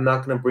that. I'm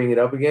not going to bring it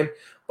up again,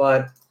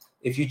 but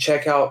if you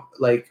check out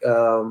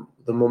the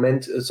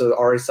momentum, so the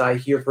RSI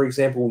here, for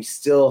example, we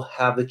still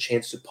have the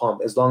chance to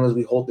pump. As long as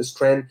we hold this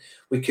trend,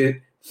 we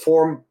could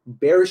form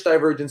bearish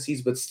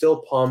divergencies, but still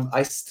pump.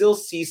 I still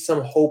see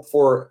some hope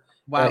for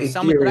Wow,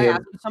 Selma, could I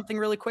ask you something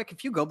really quick?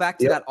 If you go back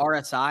to that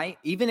RSI,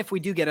 even if we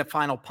do get a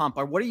final pump,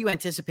 or what are you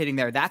anticipating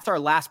there? That's our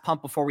last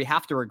pump before we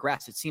have to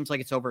regress. It seems like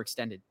it's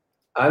overextended.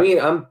 I mean,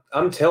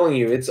 I'm telling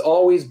you, it's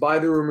always buy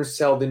the rumors,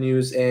 sell the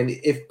news. And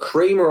if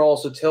Kramer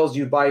also tells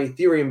you buy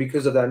Ethereum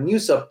because of that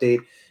news update,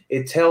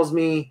 it tells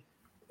me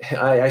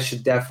I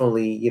should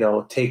definitely,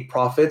 take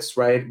profits,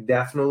 right?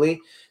 Definitely.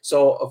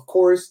 So of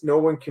course, no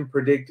one can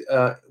predict.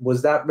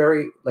 Was that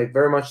very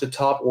much the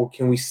top, or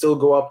can we still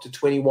go up to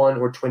 21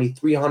 or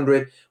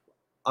 2,300?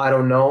 I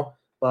don't know,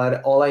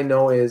 but all I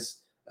know is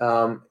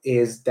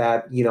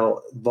that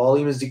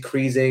volume is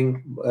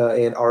decreasing,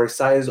 and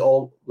RSI is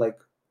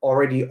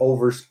already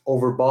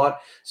overbought.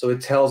 So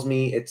it tells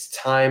me it's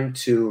time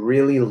to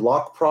really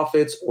lock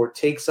profits or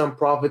take some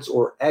profits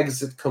or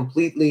exit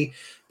completely,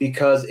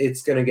 because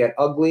it's going to get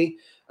ugly.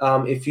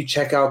 If you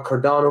check out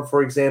Cardano,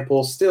 for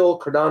example, still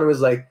Cardano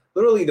is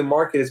literally the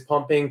market is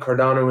pumping.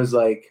 Cardano is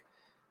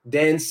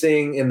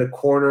dancing in the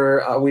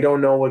corner. We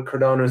don't know what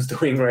Cardano is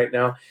doing right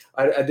now.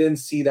 I didn't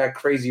see that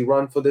crazy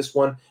run for this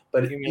one,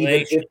 but even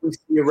if we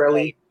see a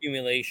rally,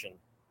 accumulation.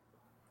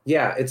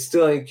 Yeah, it's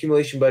still an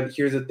accumulation, but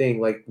here's the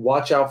thing,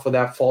 watch out for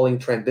that falling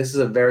trend. This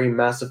is a very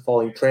massive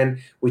falling trend,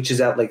 which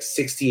is at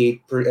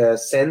 68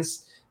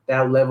 cents.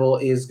 That level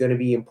is going to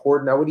be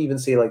important. I would even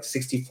say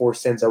 64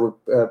 cents. I would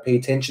pay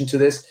attention to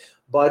this,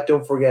 but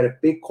don't forget, if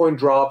Bitcoin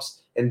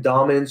drops and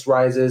dominance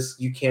rises,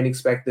 you can't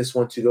expect this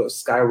one to go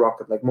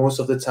skyrocket. Most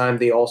of the time,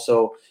 they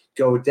also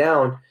go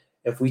down.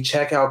 If we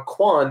check out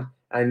Quant,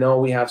 I know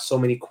we have so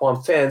many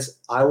Quant fans.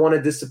 I want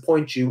to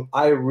disappoint you.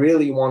 I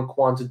really want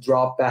Quant to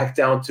drop back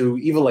down to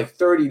even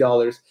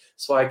 $30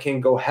 so I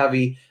can go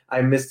heavy.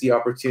 I missed the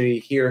opportunity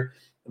here.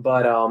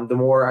 But the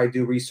more I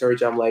do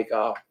research, I'm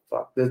oh,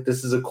 fuck,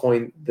 this is a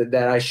coin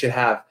that I should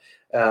have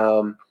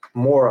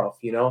more of,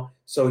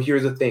 So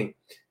here's the thing.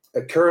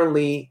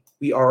 Currently,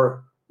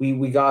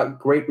 we got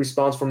great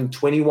response from the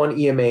 21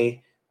 EMA,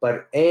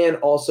 and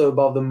also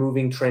above the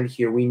moving trend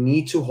here. We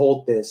need to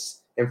hold this.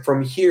 And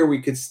from here,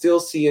 we could still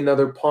see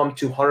another pump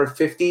to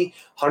 150.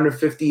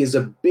 150 is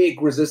a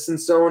big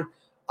resistance zone.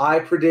 I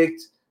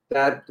predict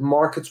that the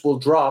markets will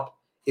drop.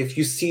 If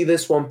you see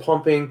this one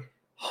pumping,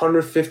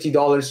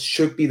 $150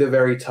 should be the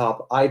very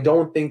top. I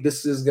don't think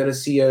this is going to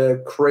see a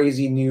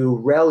crazy new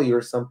rally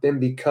or something,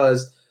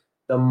 because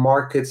the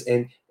markets,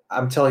 and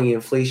I'm telling you,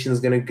 inflation is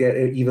going to get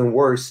even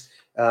worse.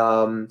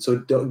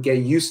 So don't get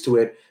used to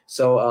it.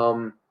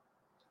 So,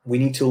 we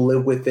need to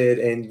live with it,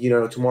 and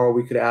tomorrow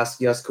we could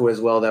ask Yasko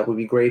as well. That would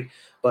be great.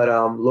 But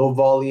low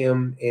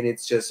volume, and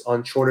it's just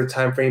on shorter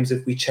time frames.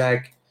 If we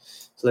check,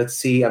 so let's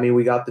see. I mean,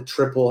 we got the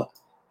triple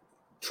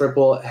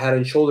head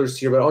and shoulders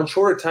here, but on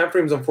shorter time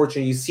frames,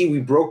 unfortunately, you see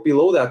we broke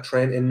below that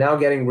trend and now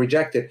getting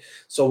rejected.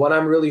 So what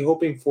I'm really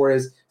hoping for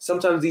is,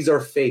 sometimes these are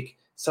fake.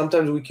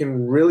 Sometimes we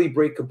can really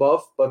break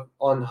above, but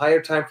on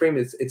higher time frame,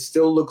 it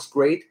still looks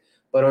great.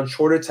 But on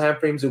shorter time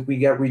frames, if we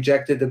get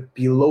rejected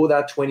below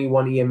that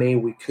 21 EMA,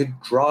 we could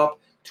drop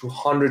to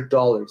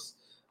 $100.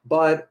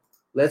 But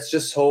let's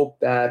just hope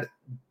that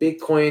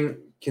Bitcoin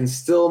can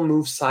still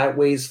move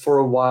sideways for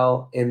a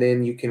while, and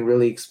then you can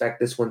really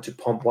expect this one to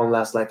pump one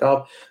last leg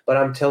up. But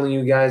I'm telling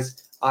you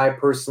guys, I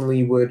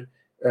personally would,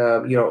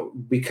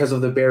 because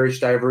of the bearish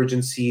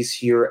divergencies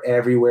here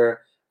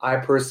everywhere, I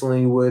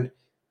personally would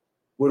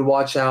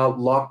watch out,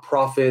 lock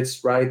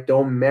profits, right?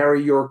 Don't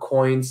marry your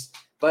coins.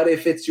 But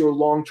if it's your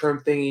long-term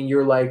thing and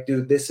you're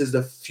dude, this is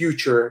the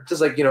future,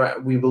 just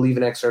we believe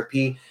in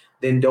XRP,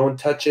 then don't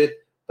touch it,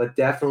 but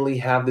definitely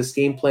have this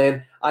game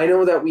plan. I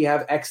know that we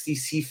have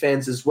XDC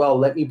fans as well.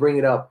 Let me bring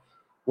it up.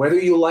 Whether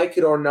you like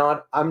it or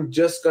not, I'm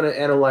just going to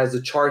analyze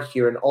the chart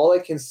here. And all I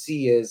can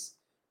see is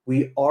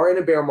we are in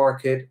a bear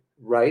market,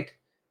 right?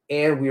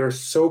 And we are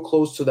so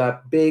close to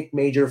that big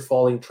major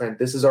falling trend.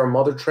 This is our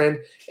mother trend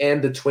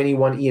and the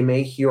 21 EMA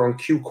here on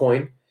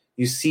Qcoin.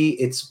 You see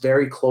it's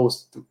very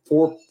close.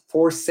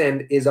 4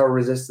 cent is our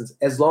resistance.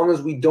 As long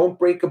as we don't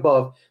break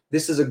above,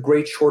 this is a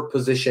great short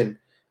position,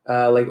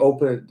 a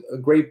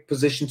great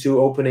position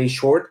to open a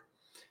short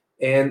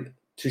and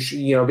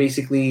to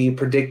basically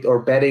predict or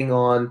betting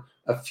on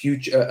a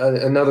future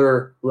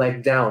another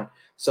leg down.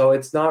 So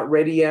it's not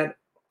ready yet.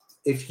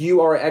 If you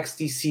are an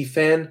XDC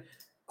fan,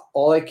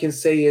 all I can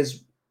say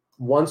is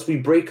once we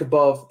break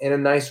above and a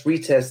nice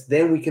retest,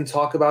 then we can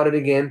talk about it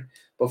again.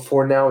 But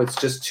for now, it's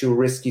just too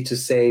risky to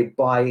say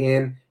buy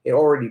in. It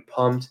already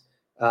pumped.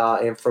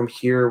 And from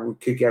here, we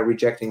could get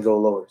reject and go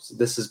lower. So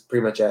this is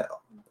pretty much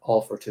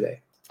all for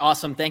today.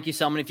 Awesome. Thank you,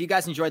 Selman. If you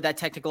guys enjoyed that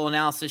technical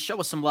analysis, show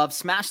us some love.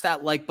 Smash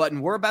that like button.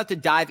 We're about to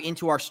dive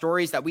into our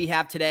stories that we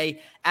have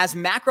today. As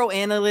macro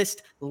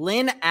analyst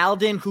Lynn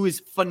Alden, who is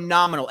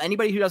phenomenal.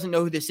 Anybody who doesn't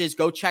know who this is,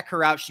 go check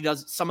her out. She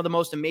does some of the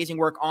most amazing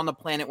work on the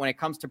planet when it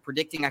comes to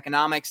predicting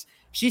economics.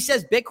 She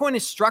says Bitcoin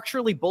is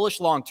structurally bullish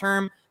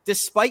long-term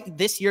despite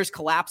this year's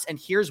collapse, and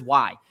here's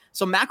why.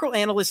 So macro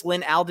analyst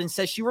Lynn Alden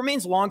says she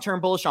remains long-term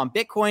bullish on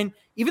Bitcoin,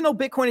 even though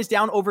Bitcoin is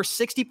down over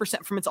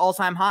 60% from its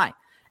all-time high.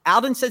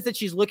 Alden says that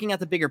she's looking at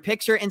the bigger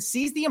picture and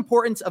sees the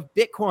importance of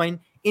Bitcoin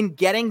in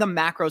getting the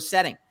macro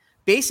setting.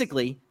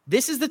 Basically,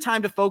 this is the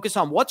time to focus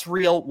on what's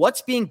real,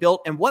 what's being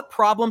built, and what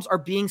problems are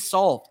being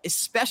solved,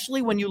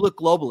 especially when you look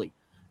globally.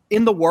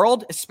 In the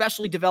world,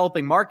 especially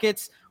developing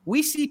markets,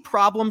 we see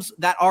problems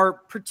that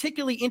are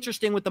particularly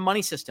interesting with the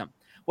money system.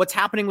 What's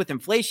happening with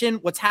inflation,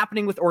 what's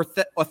happening with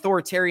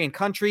authoritarian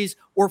countries,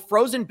 or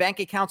frozen bank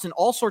accounts and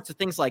all sorts of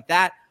things like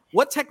that.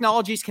 What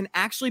technologies can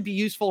actually be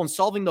useful in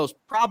solving those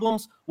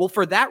problems? Well,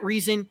 for that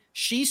reason,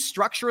 she's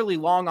structurally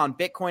long on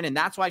Bitcoin, and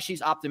that's why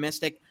she's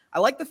optimistic. I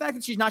like the fact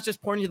that she's not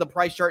just pointing to the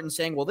price chart and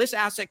saying, well, this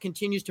asset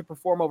continues to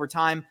perform over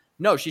time.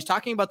 No, she's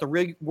talking about the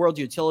real world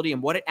utility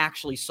and what it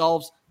actually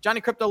solves. Johnny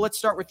Crypto, let's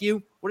start with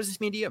you. What does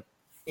this mean to you?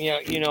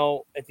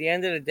 At the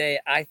end of the day,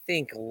 I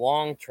think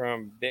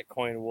long-term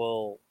Bitcoin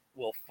will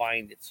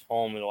find its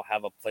home. It'll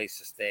have a place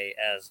to stay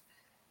as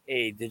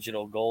a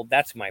digital gold.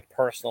 That's my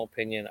personal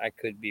opinion. I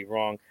could be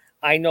wrong.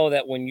 I know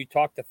that when you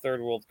talk to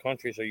third world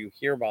countries or you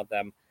hear about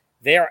them,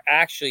 they are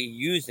actually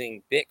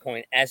using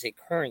Bitcoin as a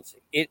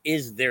currency. It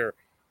is their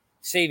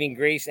saving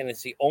grace, and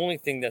it's the only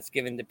thing that's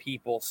given the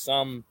people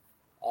some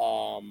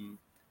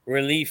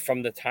relief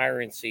from the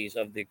tyrannies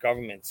of the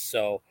governments.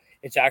 So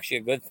it's actually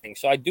a good thing.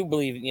 So I do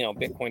believe,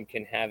 Bitcoin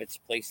can have its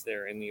place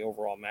there in the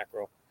overall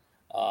macro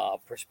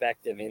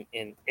perspective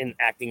in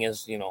acting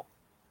as,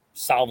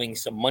 solving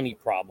some money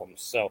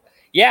problems. So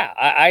yeah,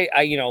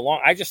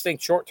 I just think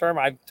short term,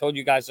 I've told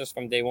you guys this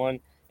from day one,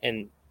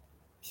 and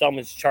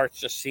Selman's charts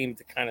just seem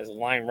to kind of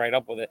line right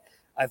up with it.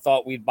 I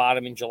thought we'd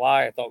bottom in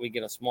July. I thought we'd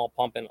get a small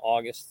pump in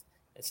August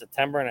and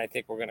September, and I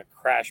think we're going to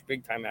crash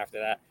big time after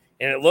that.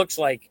 And it looks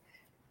like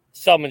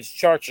Selman's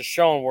charts are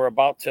showing we're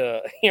about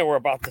to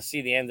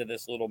see the end of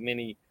this little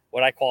mini,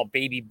 what I call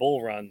baby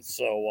bull run.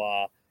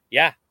 So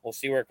yeah, we'll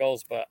see where it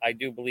goes, but I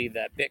do believe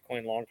that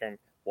Bitcoin long term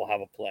will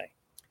have a play.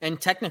 And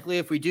technically,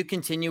 if we do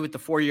continue with the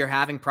 4-year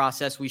halving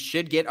process, we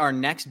should get our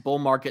next bull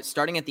market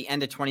starting at the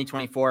end of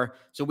 2024.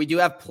 So we do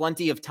have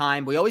plenty of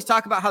time. We always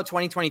talk about how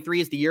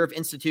 2023 is the year of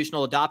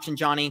institutional adoption,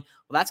 Johnny.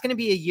 Well, that's going to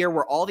be a year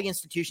where all the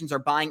institutions are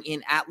buying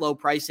in at low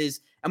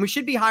prices, and we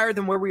should be higher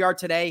than where we are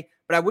today.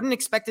 But I wouldn't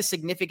expect a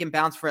significant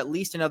bounce for at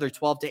least another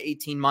 12 to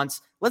 18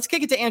 months. Let's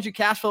kick it to Andrew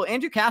Cashflow.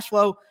 Andrew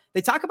Cashflow,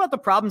 they talk about the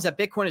problems that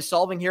Bitcoin is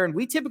solving here, and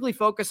we typically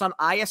focus on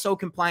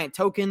ISO-compliant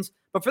tokens.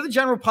 But for the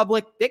general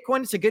public,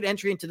 Bitcoin is a good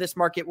entry into this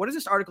market. What does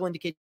this article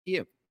indicate to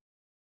you?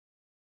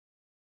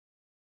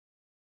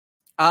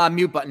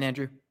 Mute button,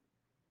 Andrew.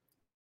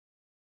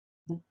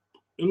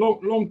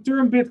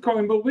 Long-term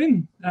Bitcoin will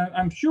win.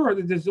 I'm sure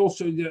that there's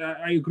also,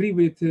 I agree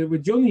with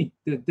Johnny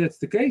that that's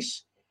the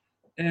case.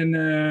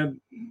 And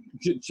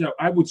so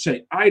I would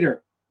say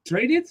either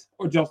trade it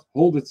or just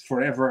hold it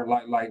forever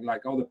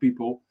like other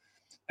people.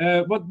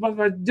 What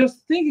I'm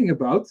just thinking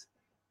about,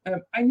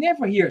 I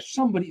never hear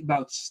somebody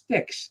about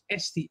Stacks,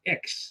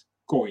 STX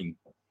coin.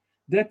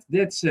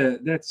 That's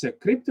a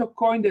crypto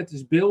coin that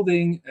is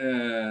building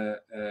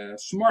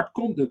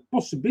the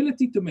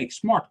possibility to make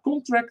smart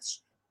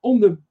contracts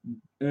on the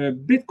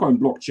Bitcoin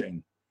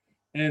blockchain,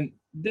 and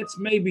that's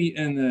maybe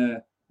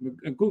a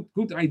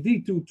good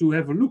idea to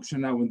have a look so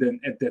now and then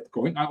at that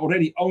coin. I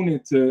already own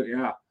it,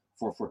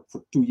 for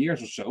 2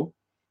 years or so,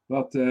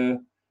 but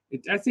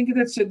I think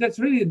that's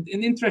really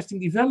an interesting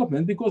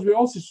development, because we're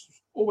also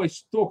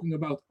always talking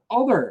about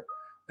other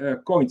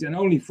coins and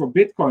only for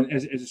Bitcoin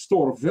as a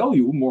store of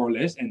value, more or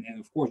less. And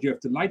of course, you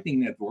have the Lightning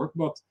Network.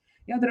 But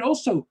yeah, there are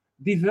also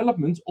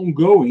developments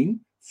ongoing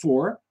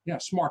for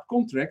smart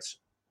contracts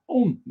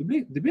on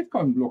the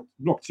Bitcoin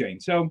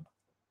blockchain. So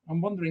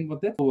I'm wondering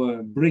what that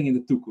will bring in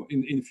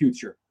the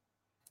future.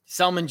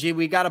 Selman G,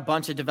 we got a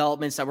bunch of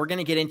developments that we're going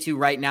to get into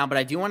right now, but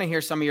I do want to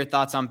hear some of your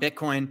thoughts on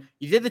Bitcoin.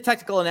 You did the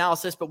technical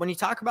analysis, but when you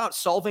talk about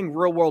solving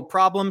real world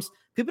problems,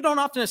 people don't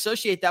often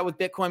associate that with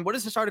Bitcoin. What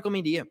does this article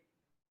mean to you?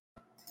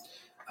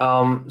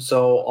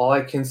 So all I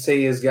can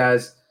say is,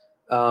 guys,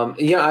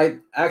 I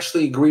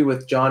actually agree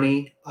with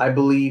Johnny. I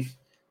believe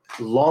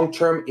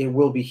long-term it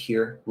will be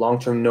here.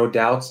 Long-term, no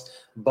doubts,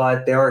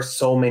 but there are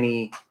so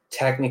many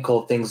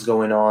technical things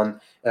going on.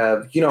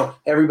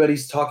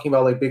 Everybody's talking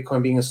about like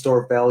Bitcoin being a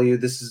store of value.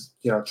 This is,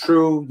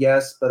 true,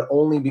 yes, but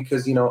only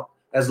because,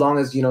 as long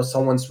as,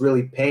 someone's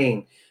really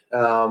paying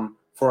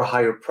for a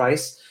higher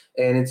price.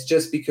 And it's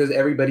just because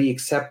everybody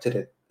accepted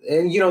it.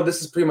 And,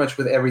 this is pretty much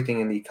with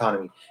everything in the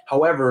economy.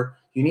 However,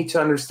 you need to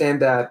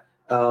understand that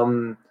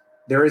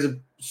there is a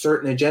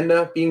certain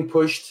agenda being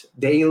pushed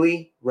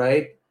daily,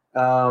 right?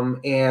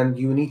 And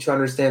you need to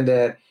understand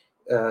that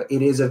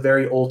it is a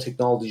very old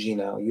technology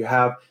now. You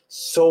have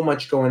so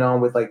much going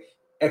on with like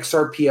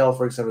XRPL,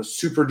 for example,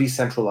 super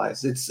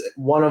decentralized. It's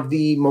one of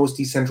the most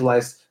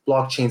decentralized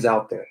blockchains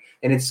out there,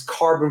 and it's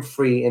carbon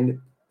free and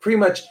pretty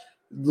much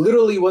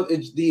literally what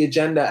the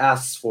agenda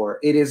asks for.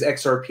 It is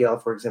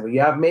XRPL, for example.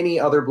 You have many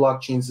other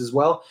blockchains as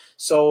well.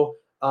 So,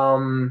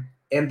 and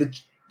the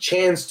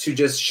chance to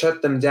just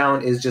shut them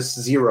down is just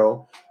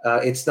zero.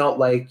 It's not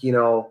like,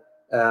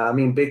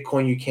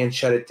 Bitcoin, you can't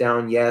shut it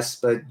down, yes,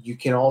 but you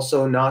can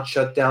also not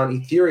shut down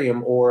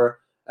Ethereum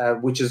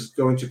which is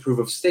going to proof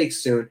of stake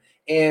soon,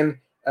 and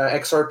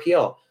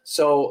XRPL.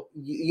 So,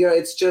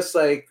 it's just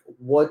like,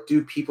 what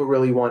do people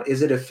really want?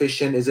 Is it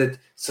efficient? Is it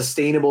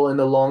sustainable in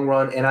the long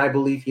run? And I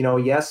believe,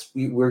 yes,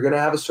 we're going to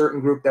have a certain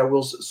group that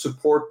will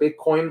support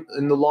Bitcoin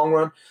in the long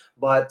run,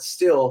 but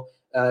still,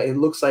 it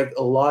looks like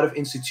a lot of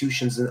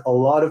institutions and a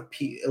lot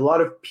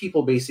of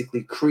people,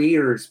 basically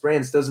creators,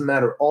 brands, doesn't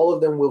matter. All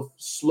of them will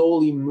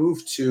slowly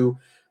move to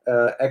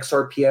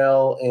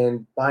XRPL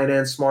and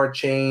Binance Smart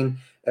Chain,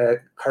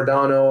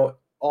 Cardano,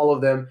 all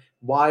of them.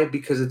 Why?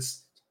 Because it's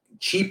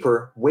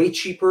cheaper, way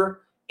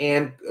cheaper,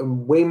 and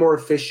way more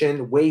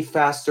efficient, way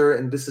faster.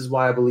 And this is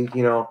why I believe,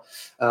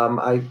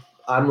 I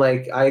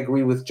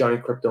agree with Johnny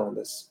Crypto on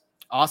this.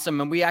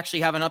 Awesome. And we actually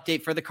have an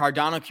update for the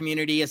Cardano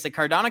community, as the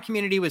Cardano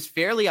community was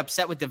fairly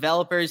upset with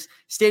developers,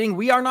 stating,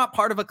 "We are not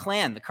part of a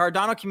clan." The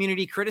Cardano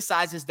community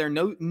criticizes their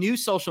new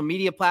social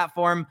media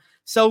platform.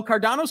 So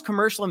Cardano's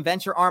commercial and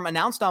venture arm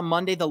announced on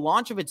Monday the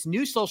launch of its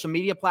new social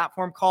media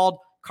platform called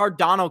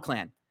Cardano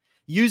Clan.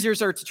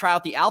 Users are to try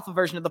out the alpha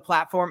version of the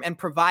platform and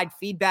provide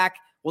feedback.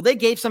 Well, they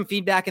gave some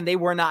feedback and they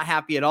were not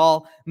happy at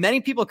all.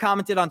 Many people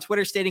commented on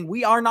Twitter stating,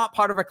 "We are not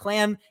part of a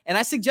clan, and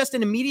I suggest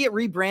an immediate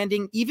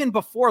rebranding even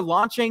before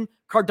launching.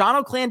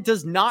 Cardano Clan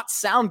does not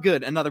sound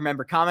good," another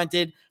member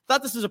commented.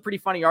 Thought this was a pretty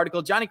funny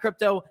article. Johnny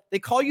Crypto, they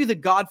call you the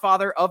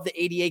godfather of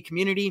the ADA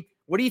community.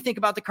 What do you think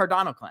about the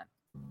Cardano Clan?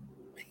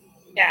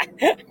 Yeah,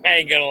 I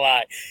ain't gonna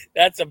lie.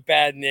 That's a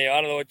bad name.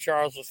 I don't know what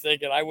Charles was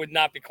thinking. I would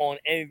not be calling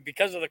any,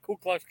 because of the Ku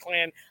Klux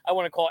Klan, I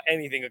wouldn't call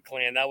anything a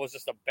clan. That was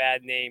just a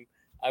bad name.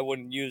 I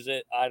wouldn't use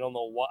it. I don't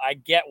know why. I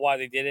get why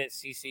they did it.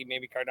 CC,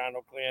 maybe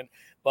Cardano Clan.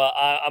 But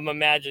I'm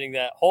imagining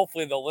that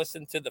hopefully they'll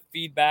listen to the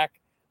feedback.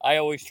 I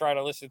always try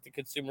to listen to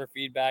consumer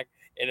feedback.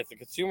 And if the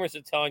consumers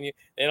are telling you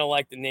they don't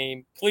like the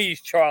name, please,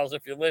 Charles,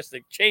 if you're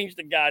listening, change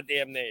the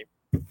goddamn name.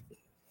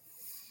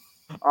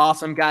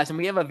 Awesome, guys. And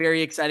we have a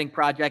very exciting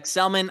project.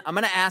 Selman, I'm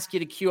going to ask you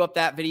to queue up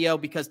that video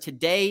because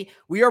today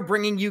we are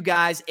bringing you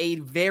guys a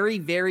very,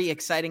 very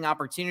exciting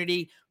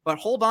opportunity. But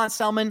hold on,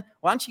 Selman.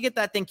 Why don't you get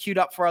that thing queued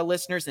up for our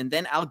listeners, and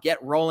then I'll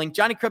get rolling.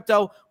 Johnny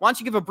Crypto, why don't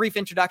you give a brief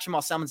introduction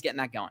while Selman's getting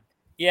that going?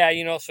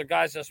 Yeah, so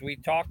guys, as we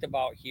talked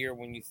about here,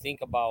 when you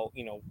think about,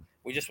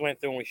 we just went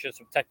through and we shared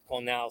some technical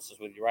analysis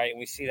with you, right? And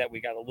we see that we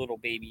got a little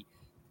baby,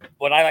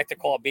 what I like to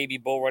call a baby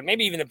bull run,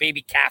 maybe even a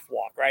baby calf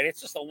walk, right?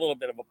 It's just a little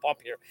bit of a bump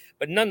here.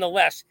 But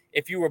nonetheless,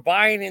 if you were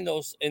buying in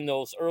those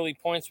early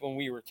points when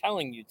we were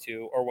telling you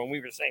to, or when we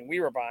were saying we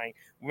were buying,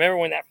 remember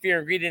when that fear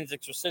and greed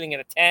index was sitting at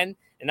a 10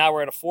 and now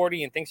we're at a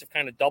 40 and things have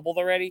kind of doubled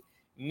already?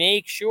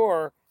 Make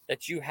sure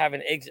that you have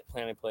an exit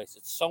plan in place.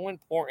 It's so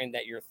important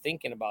that you're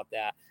thinking about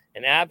that.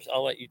 And Abs,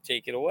 I'll let you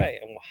take it away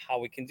and how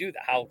we can do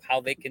that,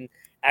 how they can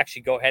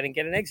actually go ahead and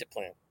get an exit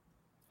plan.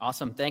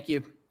 Awesome. Thank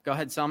you. Go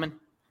ahead, Selman.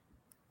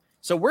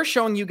 So we're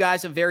showing you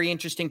guys a very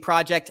interesting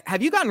project.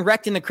 Have you gotten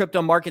wrecked in the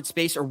crypto market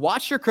space or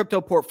watched your crypto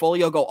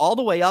portfolio go all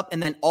the way up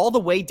and then all the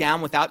way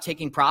down without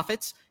taking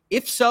profits?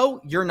 If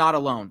so, you're not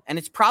alone. And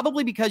it's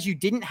probably because you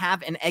didn't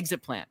have an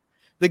exit plan.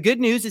 The good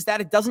news is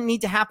that it doesn't need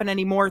to happen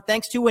anymore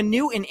thanks to a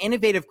new and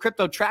innovative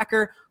crypto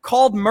tracker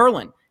called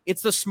Merlin.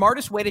 It's the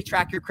smartest way to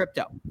track your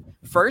crypto.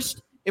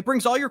 First, it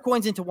brings all your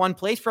coins into one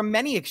place from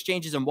many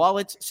exchanges and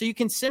wallets, so you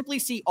can simply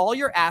see all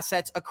your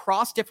assets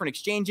across different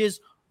exchanges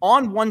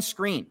on one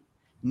screen.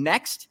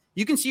 Next,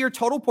 you can see your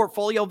total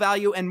portfolio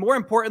value and, more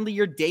importantly,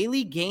 your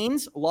daily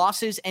gains,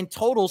 losses, and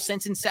totals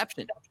since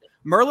inception.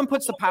 Merlin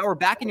puts the power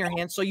back in your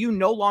hands so you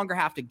no longer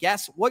have to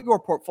guess what your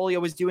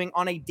portfolio is doing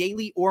on a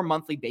daily or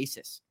monthly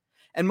basis.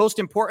 And most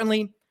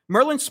importantly,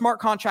 Merlin's smart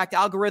contract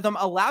algorithm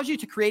allows you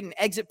to create an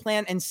exit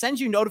plan and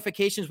sends you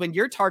notifications when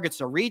your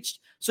targets are reached,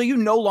 so you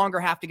no longer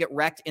have to get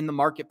wrecked in the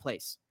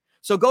marketplace.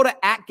 So go to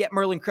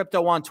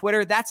 @GetMerlinCrypto on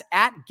Twitter. That's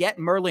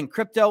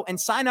 @GetMerlinCrypto, and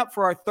sign up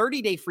for our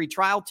 30-day free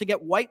trial to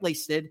get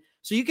whitelisted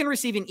so you can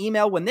receive an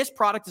email when this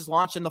product is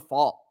launched in the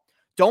fall.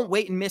 Don't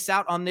wait and miss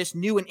out on this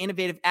new and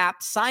innovative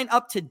app. Sign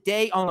up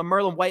today on the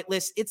Merlin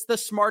whitelist. It's the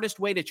smartest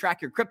way to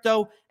track your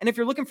crypto. And if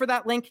you're looking for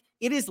that link,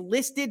 it is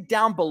listed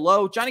down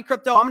below. Johnny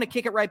Crypto, I'm going to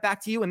kick it right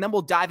back to you, and then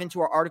we'll dive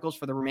into our articles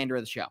for the remainder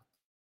of the show.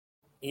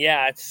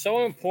 Yeah, it's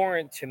so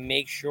important to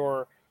make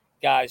sure,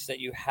 guys, that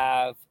you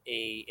have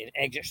an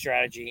exit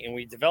strategy. And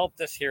we developed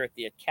this here at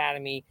the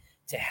Academy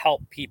to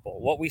help people.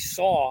 What we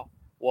saw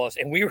was,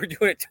 and we were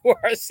doing it to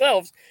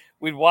ourselves,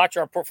 we'd watch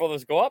our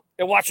portfolios go up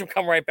and watch them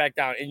come right back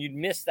down. And you'd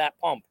miss that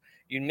pump.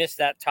 You'd miss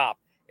that top.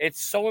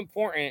 It's so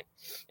important.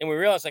 And we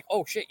realized, like,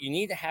 oh, shit, you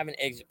need to have an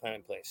exit plan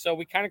in place. So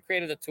we kind of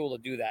created a tool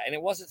to do that. And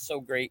it wasn't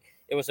so great.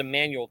 It was a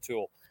manual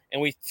tool.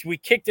 And we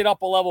kicked it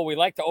up a level. We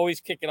like to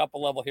always kick it up a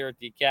level here at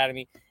the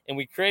Academy. And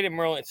we created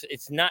Merlin.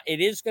 It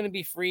is going to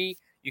be free.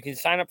 You can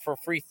sign up for a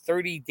free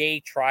 30-day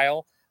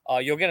trial.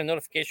 You'll get a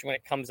notification when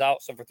it comes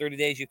out. So for 30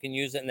 days, you can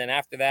use it. And then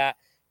after that,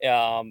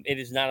 it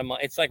is not a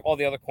month. It's like all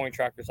the other coin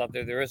trackers out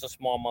there. There is a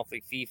small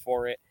monthly fee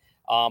for it.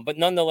 But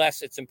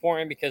nonetheless, it's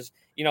important because,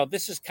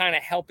 this is kind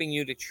of helping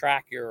you to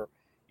track your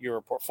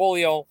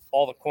portfolio,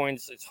 all the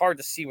coins. It's hard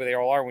to see where they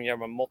all are when you have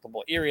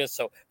multiple areas.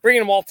 So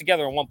bringing them all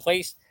together in one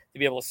place to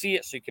be able to see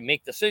it so you can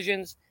make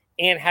decisions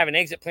and have an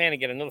exit plan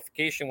and get a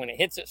notification when it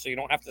hits it, so you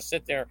don't have to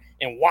sit there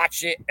and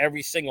watch it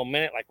every single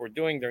minute like we're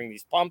doing during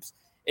these pumps,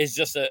 is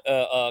just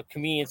a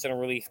convenience and a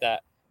relief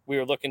that we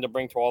are looking to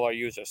bring to all our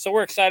users. So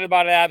we're excited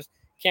about it, Abs.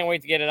 Can't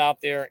wait to get it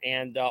out there,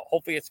 and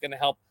hopefully it's going to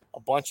help a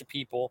bunch of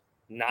people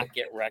not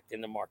get wrecked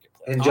in the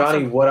marketplace. And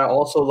Johnny, what I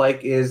also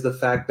like is the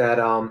fact that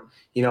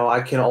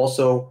I can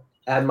also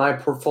add my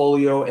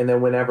portfolio, and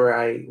then whenever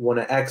I want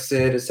to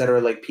exit,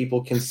 etc., like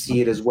people can see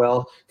it as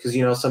well.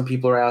 Because some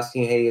people are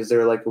asking, hey, is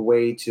there like a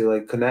way to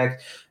like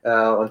connect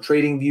on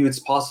TradingView? It's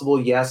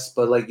possible, yes,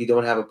 but like you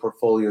don't have a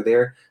portfolio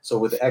there. So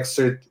with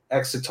exit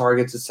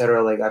targets,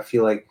 etc., like I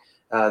feel like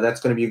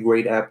that's going to be a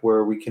great app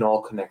where we can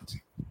all connect.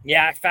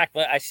 Yeah, in fact,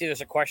 I see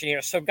there's a question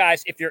here. So,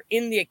 guys, if you're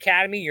in the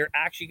Academy, you're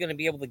actually going to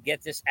be able to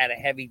get this at a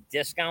heavy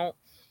discount.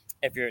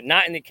 If you're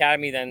not in the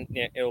Academy, then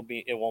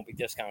it won't be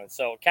discounted.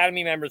 So,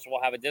 Academy members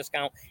will have a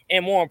discount,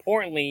 and more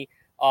importantly,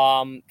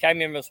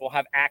 Academy members will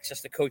have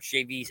access to Coach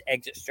JV's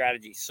exit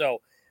strategy.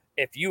 So,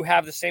 if you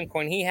have the same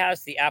coin he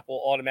has, the app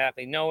will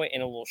automatically know it,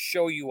 and it will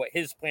show you what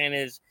his plan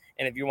is.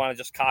 And if you want to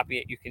just copy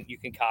it, you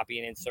can copy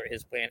and insert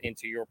his plan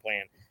into your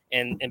plan,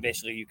 and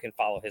basically you can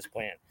follow his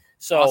plan.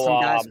 So,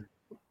 awesome, guys.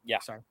 Yeah.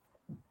 Sorry.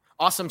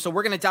 Awesome. So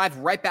we're going to dive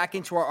right back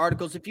into our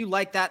articles. If you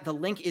like that, the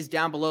link is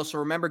down below. So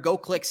remember, go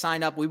click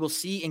sign up. We will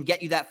see and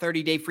get you that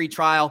 30-day free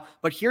trial.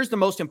 But here's the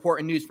most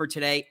important news for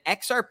today.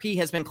 XRP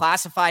has been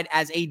classified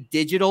as a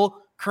digital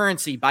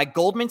currency by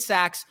Goldman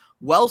Sachs,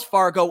 Wells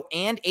Fargo,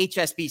 and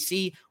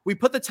HSBC. We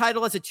put the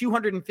title as a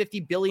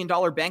 $250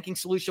 billion banking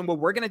solution. Well,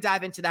 we're going to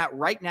dive into that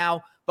right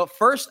now. But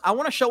first, I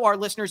want to show our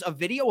listeners a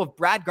video of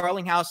Brad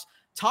Garlinghouse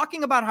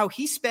talking about how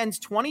he spends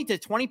 20 to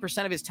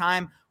 20% of his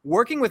time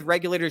working with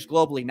regulators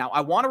globally. Now, I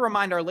want to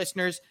remind our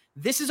listeners,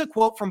 this is a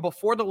quote from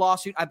before the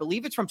lawsuit. I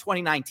believe it's from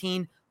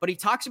 2019, but he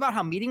talks about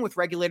how meeting with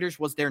regulators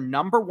was their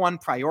number one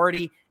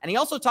priority. And he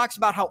also talks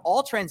about how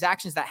all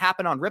transactions that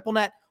happen on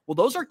RippleNet, well,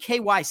 those are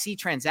KYC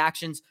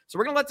transactions. So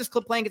we're going to let this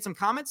clip play and get some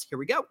comments. Here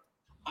we go.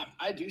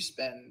 I do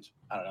spend,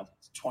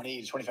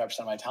 20 to 25%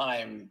 of my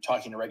time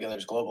talking to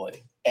regulators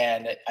globally.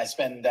 And I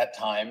spend that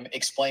time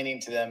explaining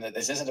to them that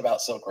this isn't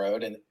about Silk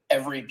Road, and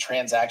every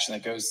transaction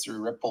that goes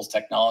through Ripple's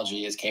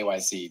technology is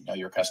KYC, know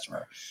your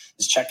customer.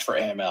 It's checked for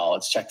AML.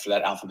 It's checked for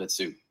that alphabet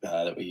soup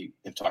that we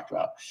have talked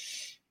about.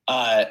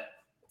 I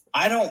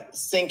don't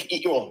think,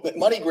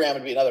 MoneyGram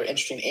would be another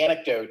interesting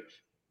anecdote.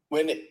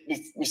 When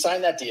we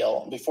signed that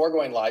deal, before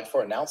going live,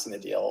 before announcing the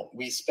deal,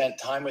 we spent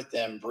time with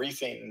them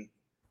briefing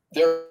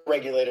their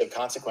regulator of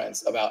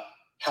consequence about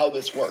how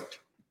this worked.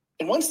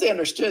 And once they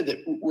understood that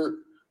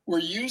we're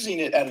using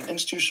it at an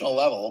institutional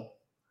level,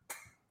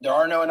 there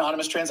are no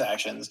anonymous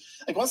transactions.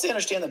 Like once they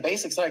understand the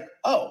basics, like,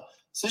 oh,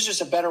 so this is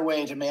just a better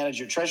way to manage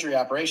your treasury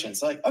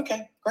operations. Like,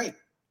 okay, great.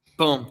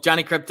 Boom.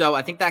 Johnny Crypto.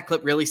 I think that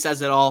clip really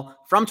says it all.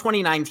 From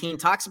 2019,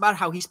 talks about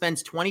how he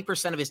spends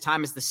 20% of his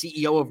time as the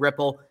CEO of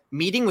Ripple,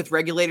 meeting with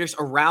regulators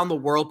around the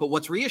world. But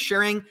what's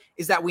reassuring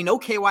is that we know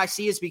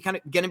KYC is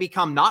going to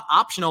become not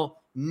optional,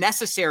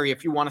 necessary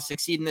if you want to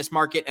succeed in this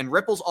market. And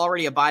Ripple's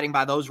already abiding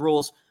by those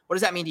rules. What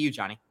does that mean to you,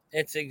 Johnny?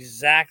 It's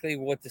exactly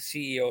what the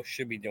CEO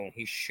should be doing.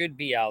 He should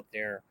be out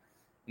there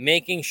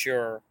making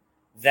sure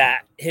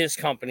that his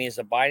company is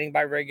abiding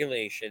by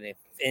regulation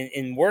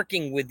and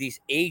working with these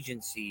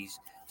agencies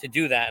to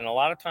do that. And a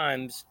lot of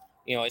times,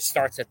 it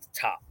starts at the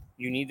top.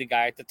 You need the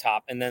guy at the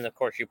top. And then, of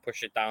course, you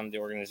push it down the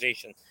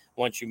organization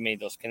once you've made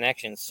those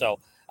connections. So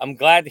I'm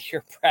glad to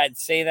hear Brad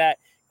say that.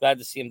 Glad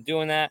to see him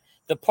doing that.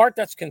 The part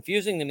that's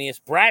confusing to me is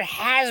Brad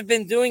has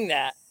been doing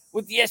that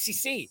with the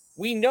SEC.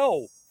 We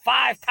know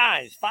 5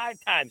 times. 5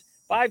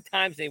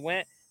 times they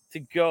went to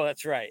go.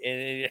 That's right.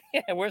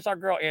 And where's our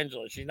girl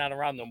Angela? She's not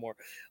around no more,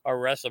 our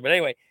wrestler. But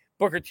anyway,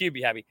 Booker T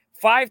be happy.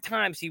 5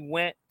 times he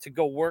went to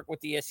go work with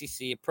the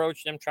SEC,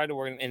 approached them, tried to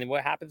work, and then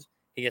what happens?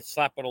 He gets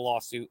slapped with a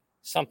lawsuit.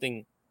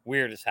 Something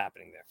weird is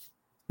happening there.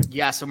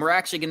 Yes, and we're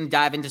actually going to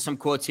dive into some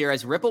quotes here,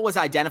 as Ripple was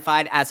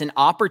identified as an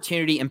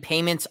opportunity in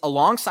payments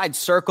alongside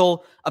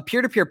Circle, a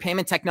peer-to-peer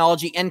payment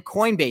technology, and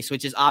Coinbase,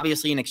 which is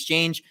obviously an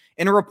exchange.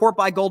 In a report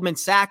by Goldman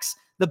Sachs,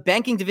 the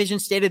banking division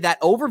stated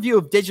that overview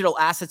of digital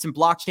assets and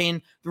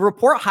blockchain. The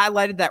report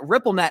highlighted that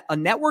RippleNet, a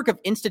network of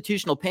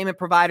institutional payment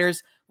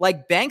providers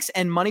like banks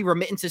and money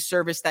remittances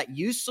service that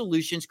use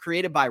solutions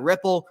created by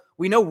Ripple.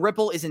 We know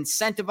Ripple is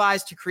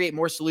incentivized to create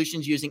more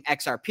solutions using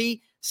XRP.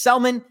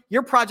 Selman,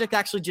 your project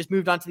actually just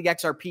moved on to the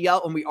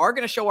XRPL, and we are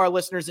going to show our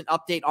listeners an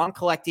update on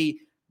Collecti,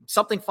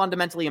 something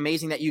fundamentally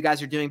amazing that you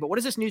guys are doing. But what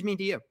does this news mean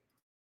to you?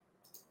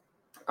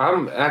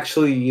 I'm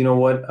actually, you know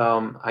what?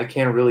 I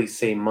can't really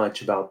say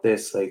much about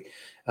this. I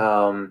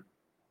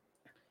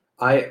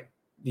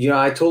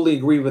totally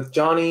agree with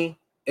Johnny.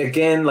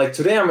 Again, like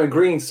today, I'm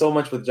agreeing so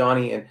much with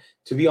Johnny. And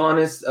to be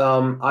honest,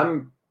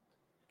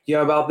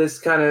 about this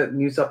kind of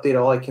news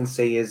update, all I can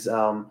say is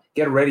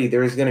get ready.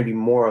 There is going to be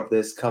more of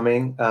this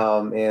coming.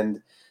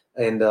 And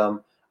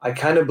I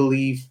kind of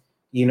believe,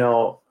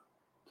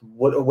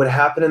 what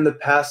happened in the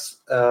past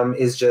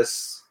is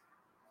just,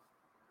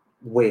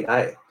 wait,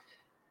 I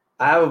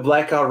have a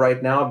blackout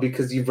right now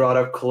because you brought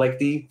up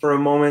Collecti for a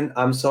moment.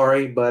 I'm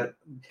sorry, but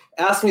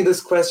ask me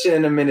this question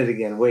in a minute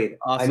again. Wait,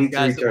 awesome, I need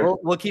guys. to return.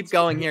 We'll keep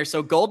going here.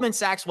 So Goldman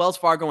Sachs, Wells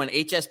Fargo, and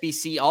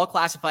HSBC all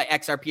classify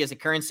XRP as a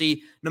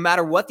currency. No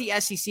matter what the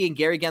SEC and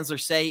Gary Gensler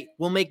say,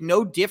 will make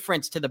no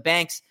difference to the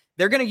banks.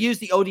 They're going to use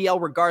the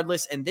ODL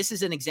regardless, and this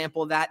is an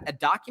example of that. A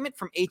document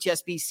from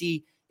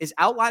HSBC is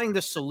outlining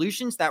the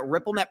solutions that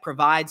RippleNet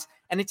provides,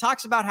 and it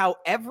talks about how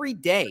every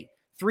day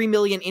 3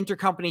 million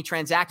intercompany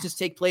transactions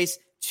take place.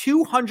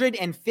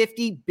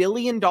 $250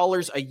 billion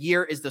a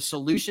year is the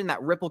solution that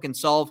Ripple can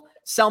solve.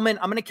 Selman,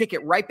 I'm going to kick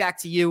it right back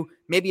to you.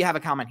 Maybe you have a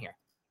comment here.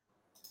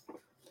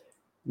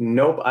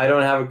 Nope, I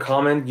don't have a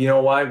comment. You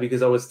know why?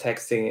 Because I was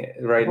texting it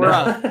right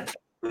now.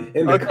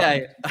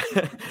 Okay.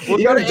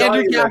 We'll go to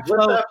Andrew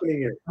Cashflow.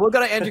 We'll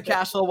go to Andrew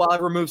Cashflow while I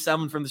remove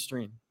Selman from the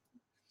stream.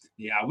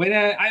 Yeah, when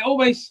I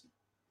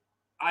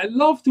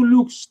love to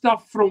look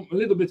stuff from a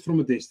little bit from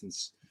a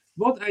distance.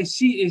 What I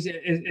see is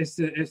as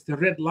the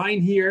red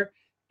line here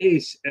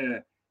is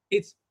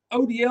it's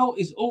ODL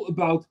is all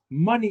about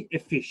money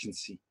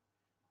efficiency.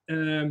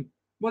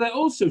 What I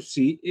also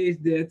see is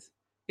that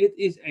it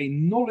is a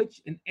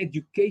knowledge and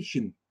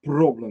education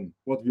problem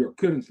what we are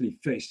currently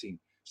facing.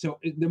 So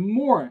the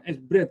more as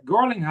Brett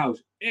Garlinghouse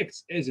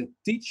acts as a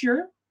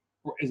teacher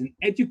or as an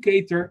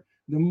educator,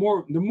 the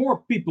more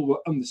people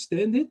will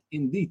understand it,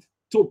 indeed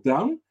top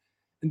down,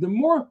 and the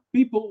more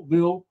people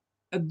will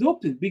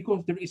adopt it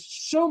because there is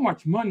so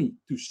much money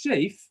to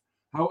save.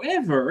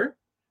 However,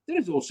 there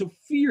is also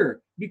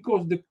fear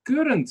because the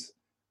current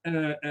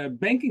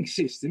banking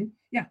system,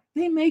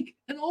 they make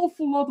an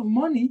awful lot of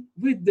money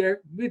with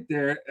their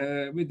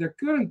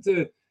current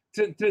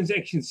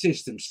transaction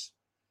systems,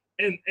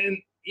 and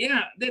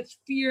that's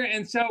fear.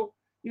 And so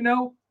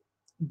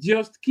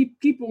just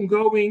keep on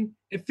going,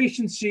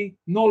 efficiency,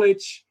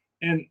 knowledge,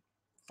 and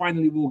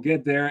finally we'll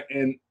get there.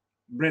 And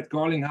Brett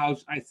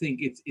Garlinghouse, I think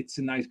it's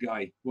a nice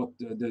guy. What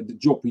the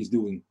job he's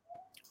doing.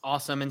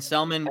 Awesome. And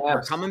Selman,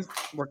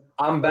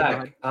 I'm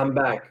back.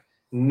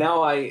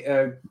 Now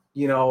I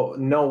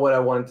know what I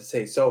wanted to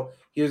say. So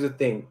here's the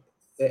thing,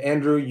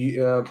 Andrew,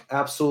 you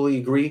absolutely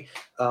agree.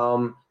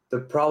 The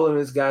problem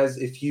is, guys,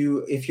 if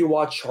you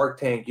watch Shark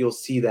Tank, you'll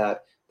see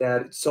that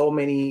so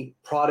many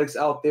products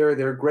out there,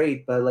 they're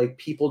great, but like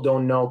people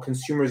don't know,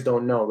 consumers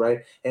don't know,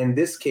 right? And in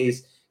this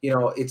case,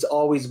 it's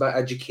always about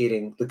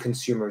educating the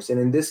consumers. And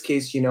in this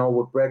case,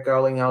 what Brett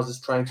Garlinghouse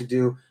is trying to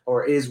do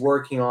or is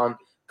working on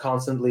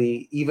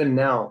constantly, even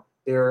now,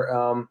 they're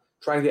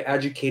trying to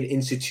educate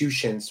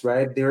institutions,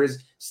 right? There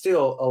is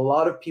still a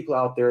lot of people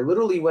out there.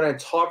 Literally, when I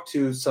talk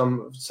to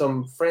some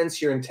friends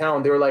here in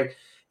town, they're like,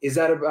 is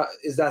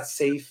that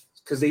safe?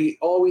 Because they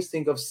always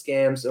think of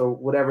scams or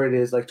whatever it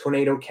is, like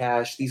Tornado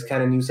Cash. These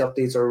kind of news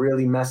updates are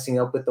really messing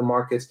up with the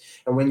markets.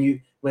 And when you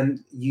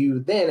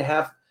then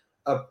have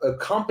a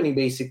company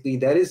basically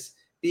that is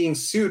being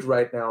sued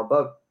right now,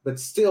 but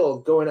still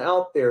going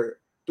out there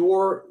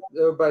door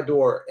by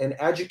door and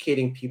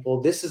educating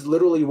people, this is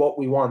literally what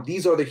we want.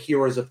 These are the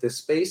heroes of this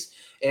space,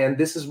 and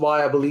this is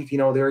why I believe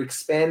they're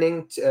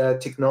expanding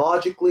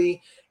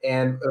technologically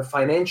and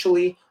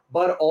financially,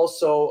 but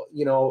also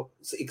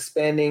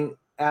expanding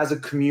as a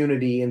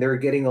community, and they're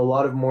getting a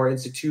lot of more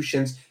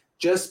institutions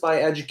just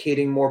by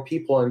educating more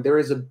people. And there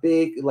is a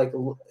big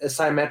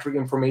asymmetric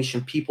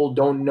information. People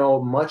don't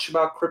know much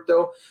about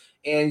crypto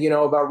and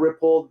about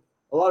Ripple.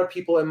 A lot of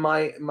people in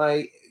my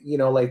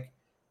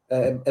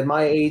at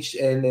my age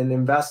and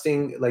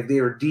investing, like they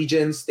are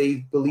degens, they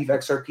believe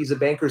XRP is a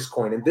banker's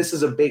coin. And this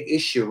is a big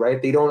issue, right?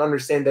 They don't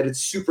understand that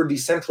it's super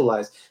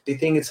decentralized. They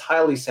think it's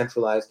highly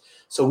centralized.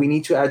 So we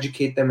need to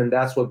educate them. And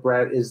that's what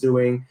Brad is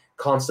doing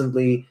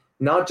constantly,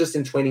 not just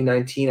in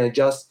 2019. I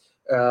just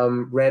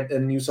read a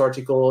news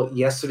article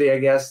yesterday, I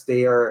guess.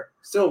 They are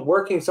still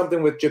working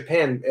something with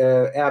Japan.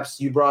 Apps,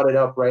 you brought it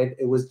up, right?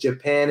 It was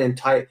Japan and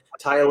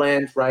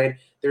Thailand, right?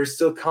 They're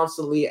still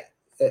constantly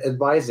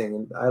advising,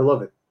 and I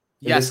love it.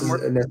 Yes.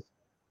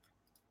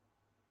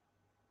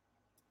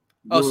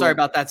 Oh, sorry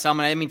about that,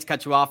 Salman. I didn't mean to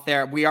cut you off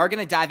there. We are going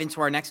to dive into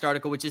our next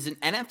article, which is an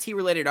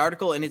NFT-related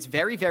article, and it's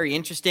very, very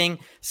interesting.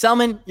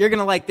 Salman, you're going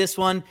to like this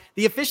one.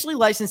 The officially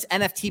licensed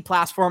NFT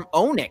platform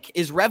Onyx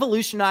is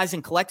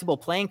revolutionizing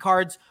collectible playing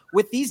cards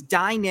with these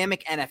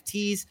dynamic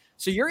NFTs.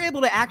 So you're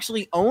able to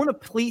actually own a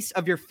piece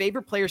of your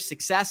favorite player's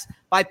success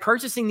by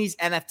purchasing these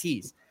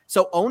NFTs.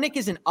 So Onyx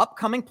is an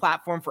upcoming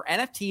platform for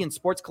NFT and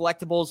sports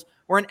collectibles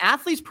where an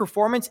athlete's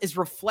performance is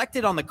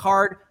reflected on the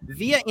card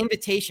via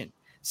invitation.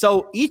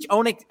 So each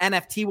Onyx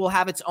NFT will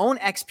have its own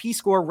XP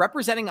score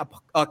representing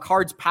a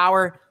card's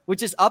power,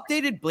 which is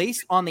updated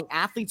based on the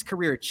athlete's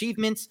career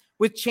achievements,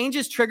 with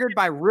changes triggered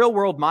by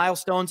real-world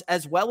milestones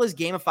as well as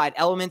gamified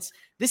elements.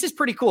 This is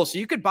pretty cool. So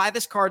you could buy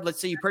this card.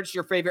 Let's say you purchase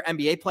your favorite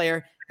NBA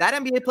player. That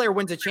NBA player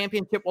wins a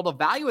championship. Well, the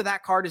value of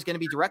that card is going to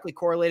be directly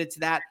correlated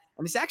to that.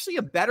 And it's actually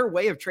a better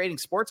way of trading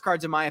sports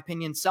cards, in my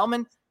opinion.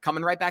 Selman,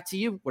 coming right back to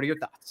you. What are your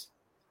thoughts?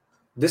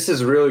 This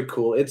is really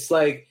cool. It's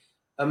like,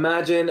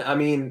 imagine, I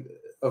mean,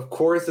 of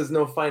course, there's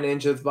no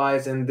financial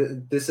advice,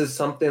 and this is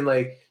something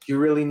like you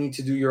really need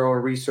to do your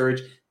own research,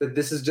 but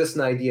this is just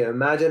an idea.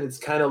 Imagine it's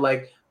kind of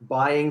like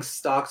buying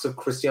stocks of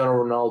Cristiano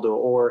Ronaldo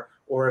or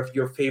if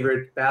your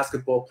favorite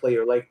basketball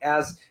player. Like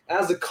as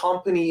a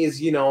company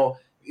is,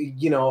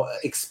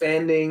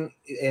 expanding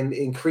and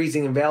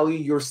increasing in value,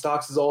 your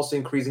stocks is also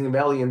increasing in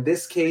value. In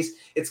this case,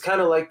 it's kind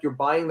of like you're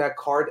buying that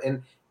card,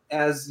 and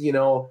as you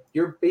know,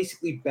 you're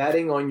basically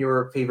betting on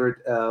your favorite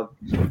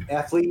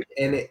athlete,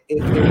 and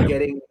if they're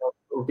getting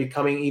or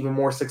becoming even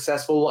more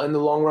successful in the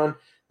long run,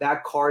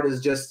 that card is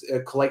just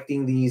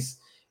collecting these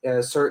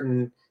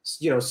certain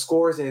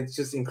scores, and it's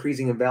just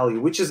increasing in value,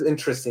 which is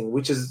interesting,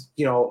 which is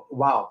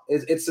wow,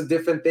 it's a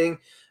different thing.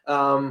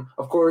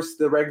 Of course,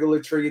 the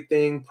regulatory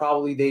thing,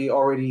 probably they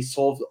already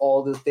solved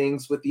all the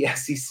things with the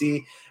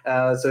SEC,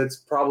 so it's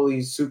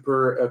probably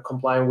super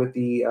compliant with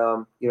the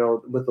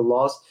with the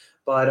laws.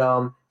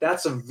 But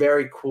that's a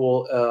very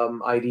cool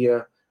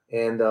idea.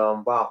 And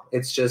wow,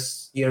 it's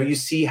just, you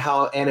see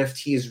how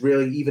NFTs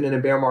really, even in a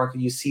bear market,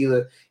 you see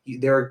that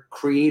there are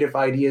creative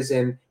ideas,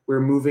 and we're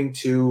moving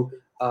to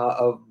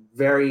a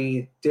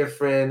very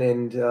different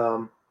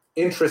and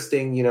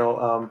interesting,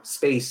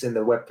 space in the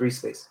Web3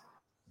 space.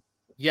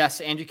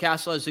 Yes, Andrew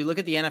Castle, as we look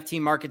at the NFT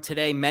market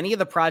today, many of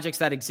the projects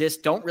that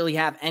exist don't really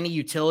have any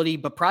utility,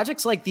 but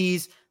projects like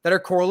these that are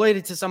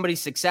correlated to somebody's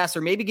success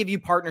or maybe give you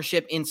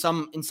partnership in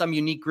some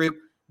unique group,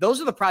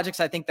 those are the projects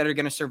I think that are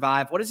going to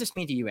survive. What does this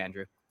mean to you,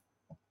 Andrew?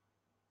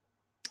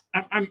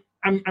 I'm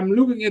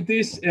looking at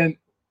this, and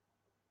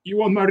you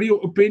want my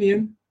real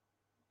opinion?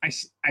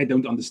 I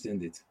don't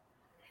understand it.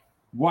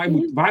 Why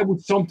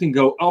would something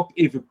go up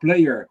if a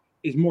player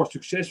is more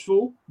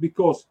successful?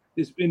 Because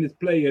this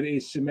player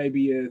is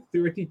maybe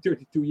 30,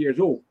 32 years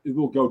old. It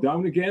will go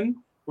down again,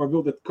 or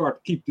will that card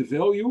keep the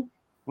value?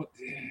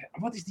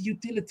 What is the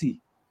utility?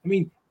 I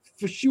mean,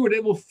 for sure they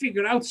will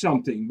figure out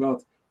something,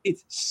 but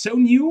it's so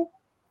new.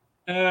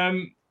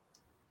 I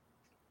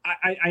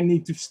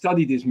need to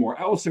study this more.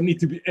 I also need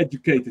to be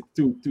educated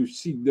to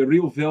see the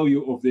real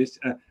value of this.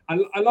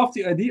 I love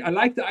the idea. I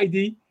like the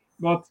idea,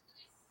 but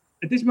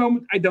at this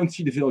moment, I don't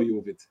see the value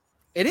of it.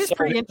 It is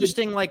pretty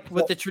interesting. Like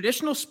with the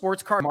traditional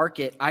sports card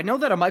market, I know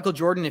that a Michael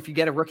Jordan, if you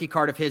get a rookie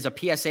card of his, a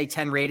PSA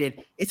 10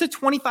 rated, it's a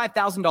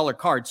 $25,000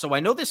 card. So I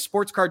know this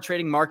sports card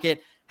trading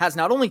market has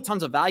not only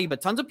tons of value, but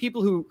tons of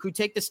people who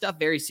take this stuff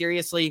very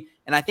seriously.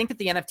 And I think that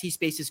the NFT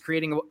space is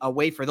creating a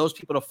way for those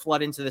people to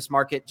flood into this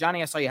market.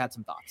 Johnny, I saw you had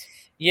some thoughts.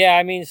 Yeah,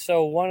 I mean,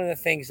 so one of the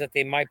things that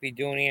they might be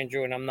doing,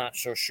 Andrew, and I'm not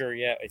so sure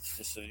yet. It's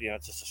just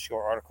it's just a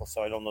short article,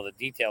 so I don't know the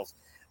details.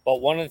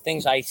 But one of the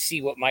things I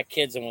see with my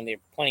kids, and when they're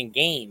playing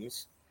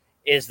games,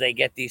 is they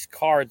get these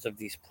cards of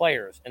these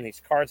players, and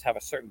these cards have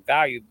a certain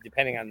value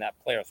depending on that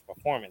player's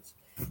performance.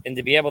 And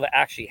to be able to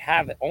actually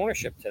have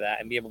ownership to that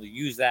and be able to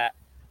use that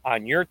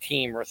on your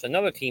team versus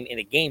another team in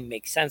a game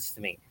makes sense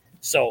to me.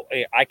 So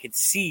I could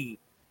see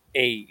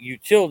a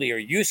utility or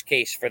use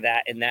case for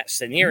that in that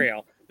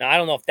scenario. Now, I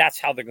don't know if that's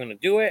how they're going to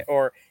do it,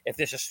 or if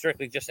this is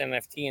strictly just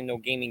NFT and no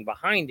gaming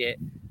behind it,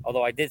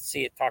 although I did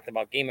see it talked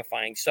about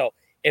gamifying. So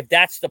if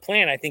that's the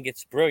plan, I think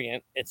it's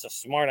brilliant. It's a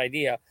smart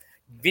idea.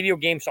 Video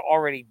games are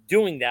already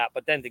doing that,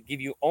 but then to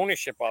give you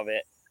ownership of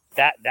it,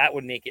 that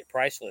would make it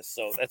priceless.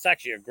 So that's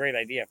actually a great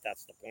idea if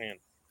that's the plan.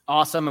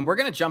 Awesome. And we're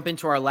going to jump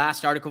into our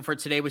last article for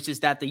today, which is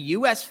that the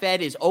U.S.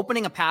 Fed is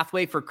opening a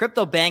pathway for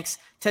crypto banks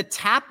to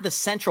tap the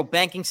central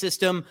banking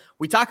system.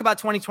 We talk about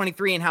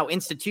 2023 and how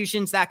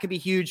institutions, that could be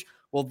huge.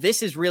 Well,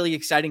 this is really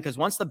exciting because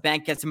once the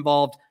bank gets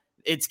involved,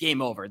 it's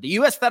game over. The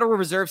U.S. Federal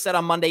Reserve said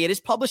on Monday it is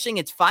publishing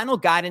its final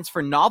guidance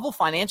for novel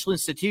financial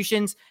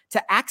institutions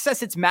to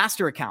access its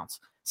master accounts,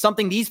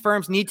 something these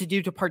firms need to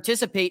do to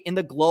participate in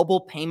the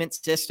global payment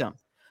system,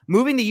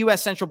 moving the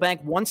U.S. central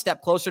bank one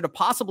step closer to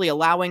possibly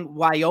allowing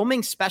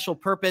Wyoming special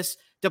purpose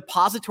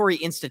depository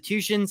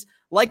institutions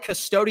like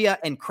Custodia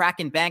and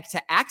Kraken Bank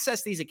to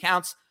access these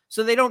accounts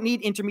so they don't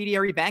need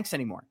intermediary banks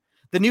anymore.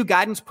 The new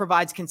guidance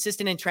provides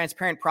consistent and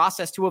transparent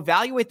process to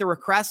evaluate the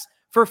requests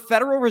for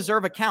Federal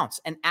Reserve accounts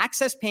and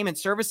access payment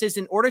services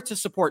in order to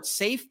support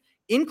safe,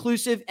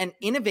 inclusive, and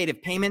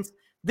innovative payments.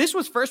 This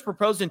was first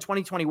proposed in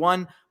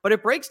 2021, but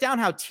it breaks down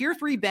how Tier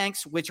 3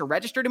 banks, which are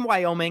registered in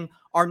Wyoming,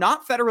 are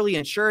not federally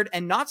insured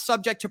and not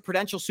subject to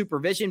prudential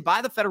supervision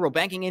by the federal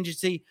banking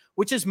agency,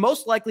 which is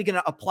most likely going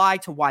to apply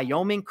to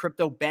Wyoming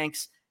crypto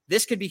banks.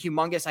 This could be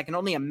humongous. I can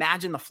only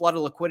imagine the flood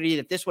of liquidity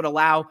that this would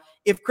allow.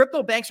 If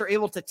crypto banks are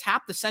able to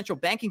tap the central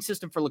banking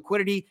system for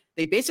liquidity,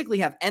 they basically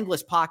have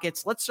endless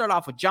pockets. Let's start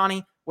off with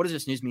Johnny. What does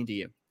this news mean to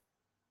you?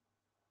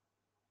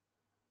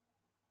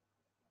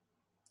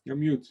 You're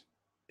mute.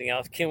 Anything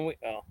else? Can we?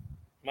 Oh,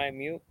 am I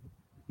mute?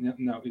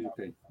 No, it's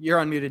okay. You're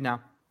unmuted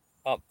now.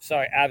 Oh,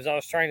 sorry, Abs. I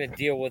was trying to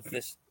deal with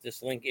this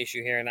link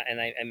issue here, and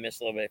I missed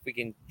a little bit. If we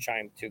can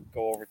chime to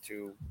go over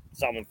to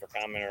someone for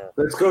comment or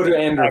let's go to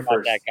Andrew talk about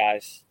first. that,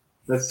 guys.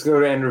 Let's go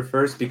to Andrew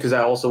first because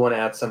I also want to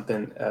add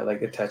something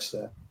like attached to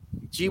that.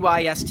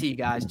 GYST,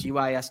 guys.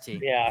 GYST.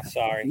 Yeah,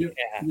 sorry.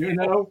 You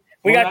know,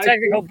 we got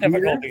technical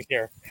difficulties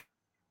here.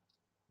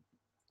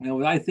 Now,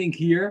 what I think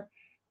here,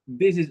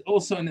 this is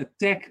also an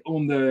attack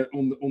on the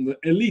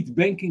elite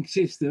banking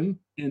system,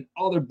 and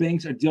other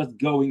banks are just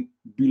going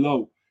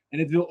below.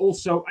 And it will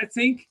also, I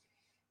think,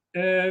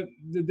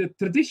 the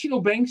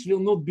traditional banks will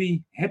not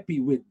be happy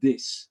with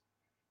this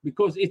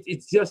because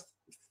it's just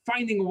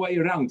finding a way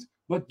around.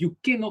 But you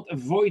cannot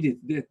avoid it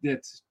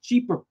that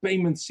cheaper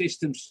payment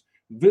systems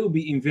will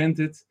be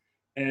invented,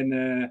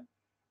 and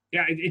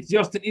it's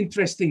just an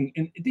interesting,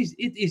 and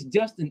it is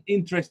just an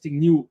interesting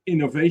new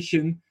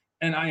innovation.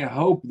 And I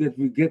hope that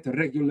we get the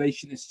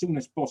regulation as soon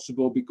as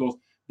possible because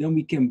then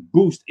we can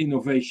boost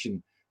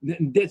innovation.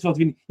 That's what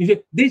we need. You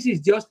say, this is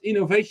just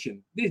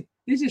innovation. This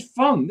is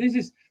fun. This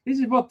is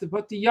what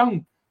the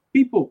young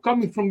people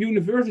coming from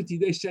university,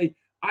 they say,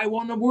 I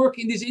want to work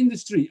in this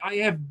industry. I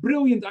have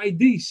brilliant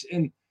ideas,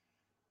 and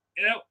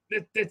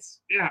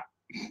that's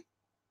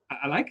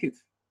I like it.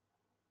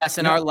 Yes,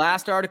 and our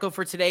last article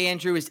for today,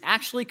 Andrew, is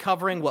actually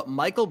covering what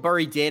Michael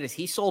Burry did as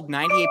he sold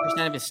 98%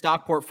 of his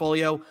stock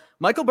portfolio.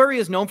 Michael Burry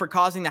is known for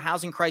causing the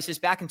housing crisis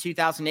back in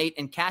 2008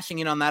 and cashing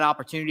in on that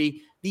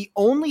opportunity. The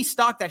only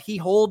stock that he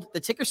holds, the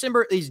ticker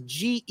symbol is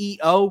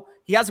GEO.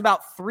 He has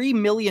about $3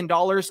 million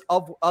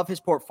of his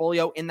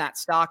portfolio in that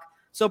stock.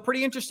 So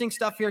pretty interesting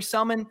stuff here.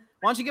 Selman,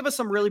 why don't you give us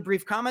some really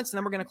brief comments, and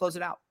then we're going to close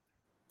it out.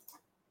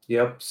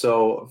 Yep.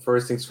 So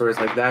first things first,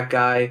 like that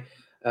guy,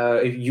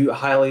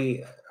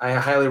 I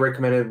highly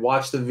recommend it.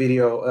 Watch the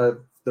video,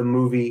 the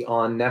movie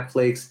on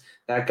Netflix.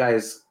 That guy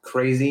is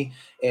crazy.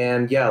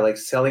 And yeah, like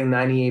selling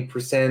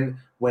 98%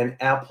 when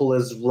Apple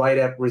is right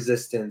at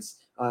resistance,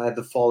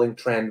 the falling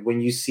trend. When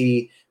you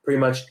see pretty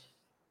much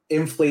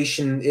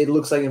inflation, it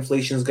looks like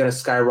inflation is going to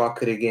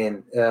skyrocket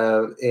again.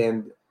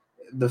 And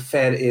the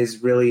Fed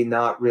is really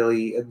not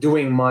really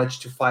doing much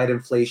to fight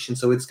inflation.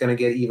 So it's going to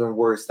get even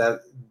worse.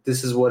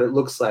 This is what it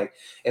looks like.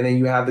 And then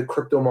you have the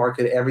crypto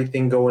market,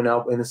 everything going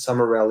up in the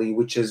summer rally,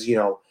 which is,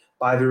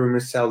 buy the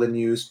rumors, sell the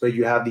news. But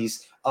you have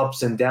these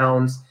ups and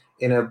downs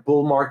in a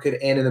bull market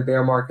and in a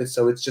bear market.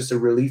 So it's just a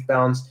relief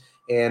bounce.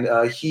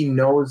 And he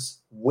knows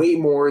way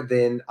more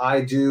than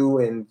I do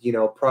and,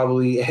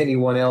 probably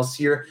anyone else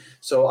here.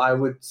 So I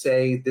would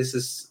say this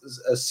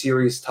is a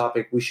serious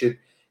topic. We should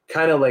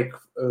kind of like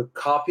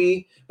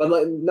copy, but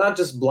like not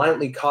just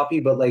blindly copy,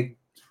 but like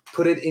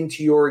put it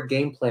into your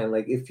game plan.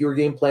 Like if your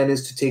game plan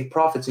is to take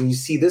profits and you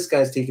see this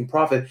guy's taking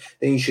profit,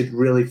 then you should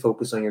really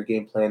focus on your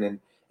game plan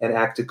and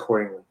act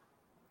accordingly.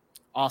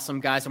 Awesome,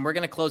 guys. And we're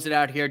going to close it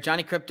out here.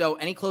 Johnny Crypto,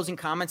 any closing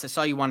comments? I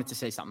saw you wanted to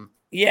say something.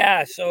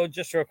 Yeah, so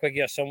just real quick.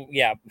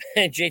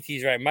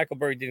 JT's right. Michael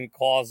Burry didn't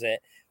cause it.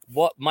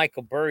 What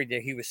Michael Burry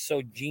did, he was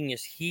so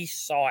genius. He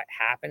saw it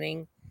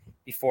happening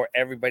before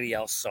everybody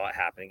else saw it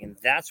happening. And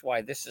that's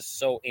why this is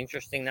so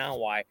interesting now,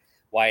 why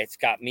it's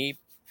got me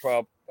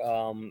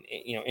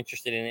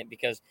interested in it,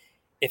 because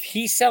if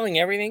he's selling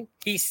everything,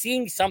 he's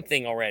seeing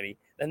something already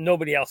that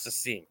nobody else is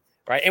seeing,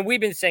 right? And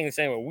we've been saying the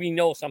same way. We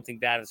know something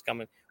bad is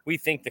coming. We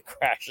think the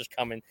crash is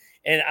coming.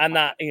 And I'm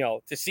not,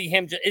 to see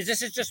him,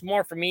 this is just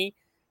more for me,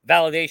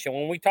 validation.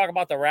 When we talk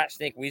about the rat,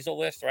 snake, weasel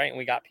list, right, and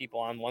we got people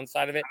on one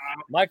side of it,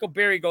 Michael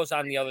Burry goes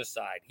on the other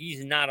side.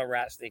 He's not a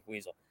rat, snake,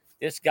 weasel.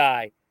 This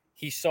guy,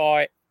 he saw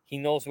it. He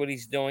knows what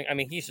he's doing. I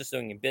mean, he's just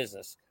doing in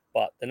business.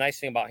 But the nice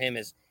thing about him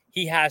is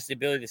he has the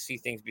ability to see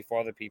things before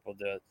other people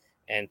do.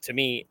 And to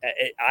me,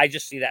 I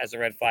just see that as a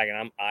red flag.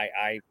 And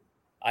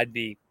I'd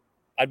be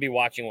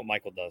watching what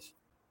Michael does.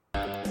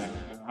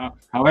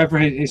 However,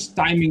 his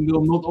timing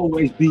will not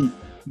always be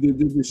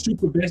the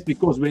super best,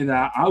 because when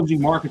the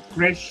housing market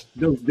crashed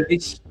those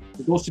days,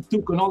 it also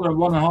took another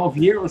 1.5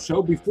 years or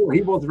so before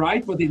he was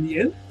right, but in the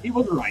end, he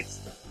was right.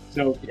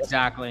 So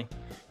exactly.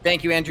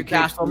 Thank you, Andrew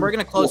Cashflow. And we're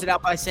going to close it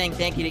out by saying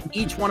thank you to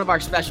each one of our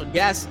special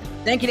guests.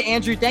 Thank you to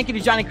Andrew. Thank you to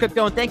Johnny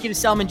Crypto. And thank you to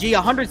Selman G.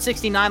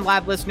 169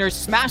 live listeners.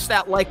 Smash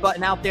that like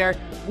button out there.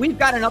 We've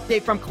got an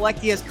update from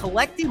Collecti, as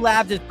Collecti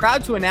Labs is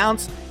proud to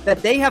announce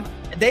that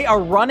they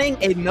are running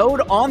a node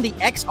on the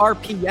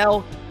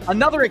XRPL,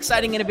 another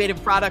exciting,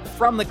 innovative product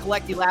from the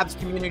Collecti Labs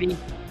community.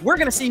 We're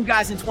going to see you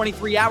guys in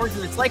 23 hours.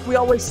 And it's like we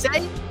always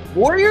say,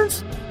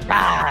 Warriors,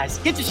 guys,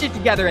 get your shit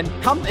together and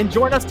come and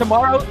join us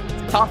tomorrow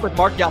to talk with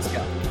Mark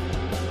Yuska.